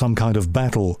might be some kind of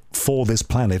battle for this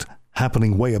planet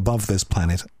happening way above this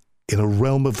planet in a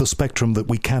realm of the spectrum that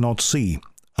we cannot see,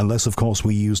 unless, of course,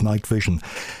 we use night vision.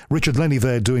 Richard Lennie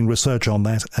there doing research on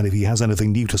that, and if he has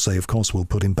anything new to say, of course, we'll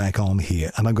put him back on here.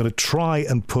 And I'm going to try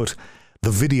and put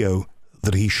the video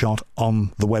that he shot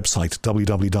on the website,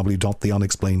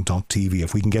 www.theunexplained.tv.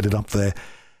 If we can get it up there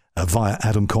via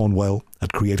Adam Cornwell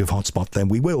at Creative Hotspot, then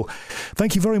we will.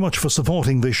 Thank you very much for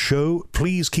supporting this show.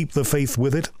 Please keep the faith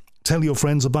with it. Tell your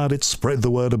friends about it, spread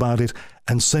the word about it,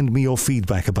 and send me your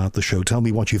feedback about the show. Tell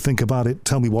me what you think about it.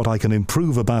 Tell me what I can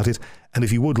improve about it. And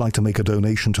if you would like to make a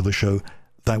donation to the show,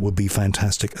 that would be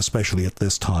fantastic, especially at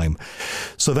this time.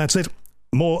 So that's it.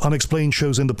 More Unexplained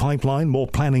shows in the pipeline, more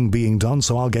planning being done,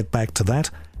 so I'll get back to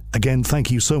that. Again, thank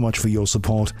you so much for your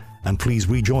support, and please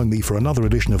rejoin me for another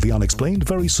edition of The Unexplained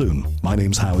very soon. My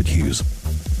name's Howard Hughes.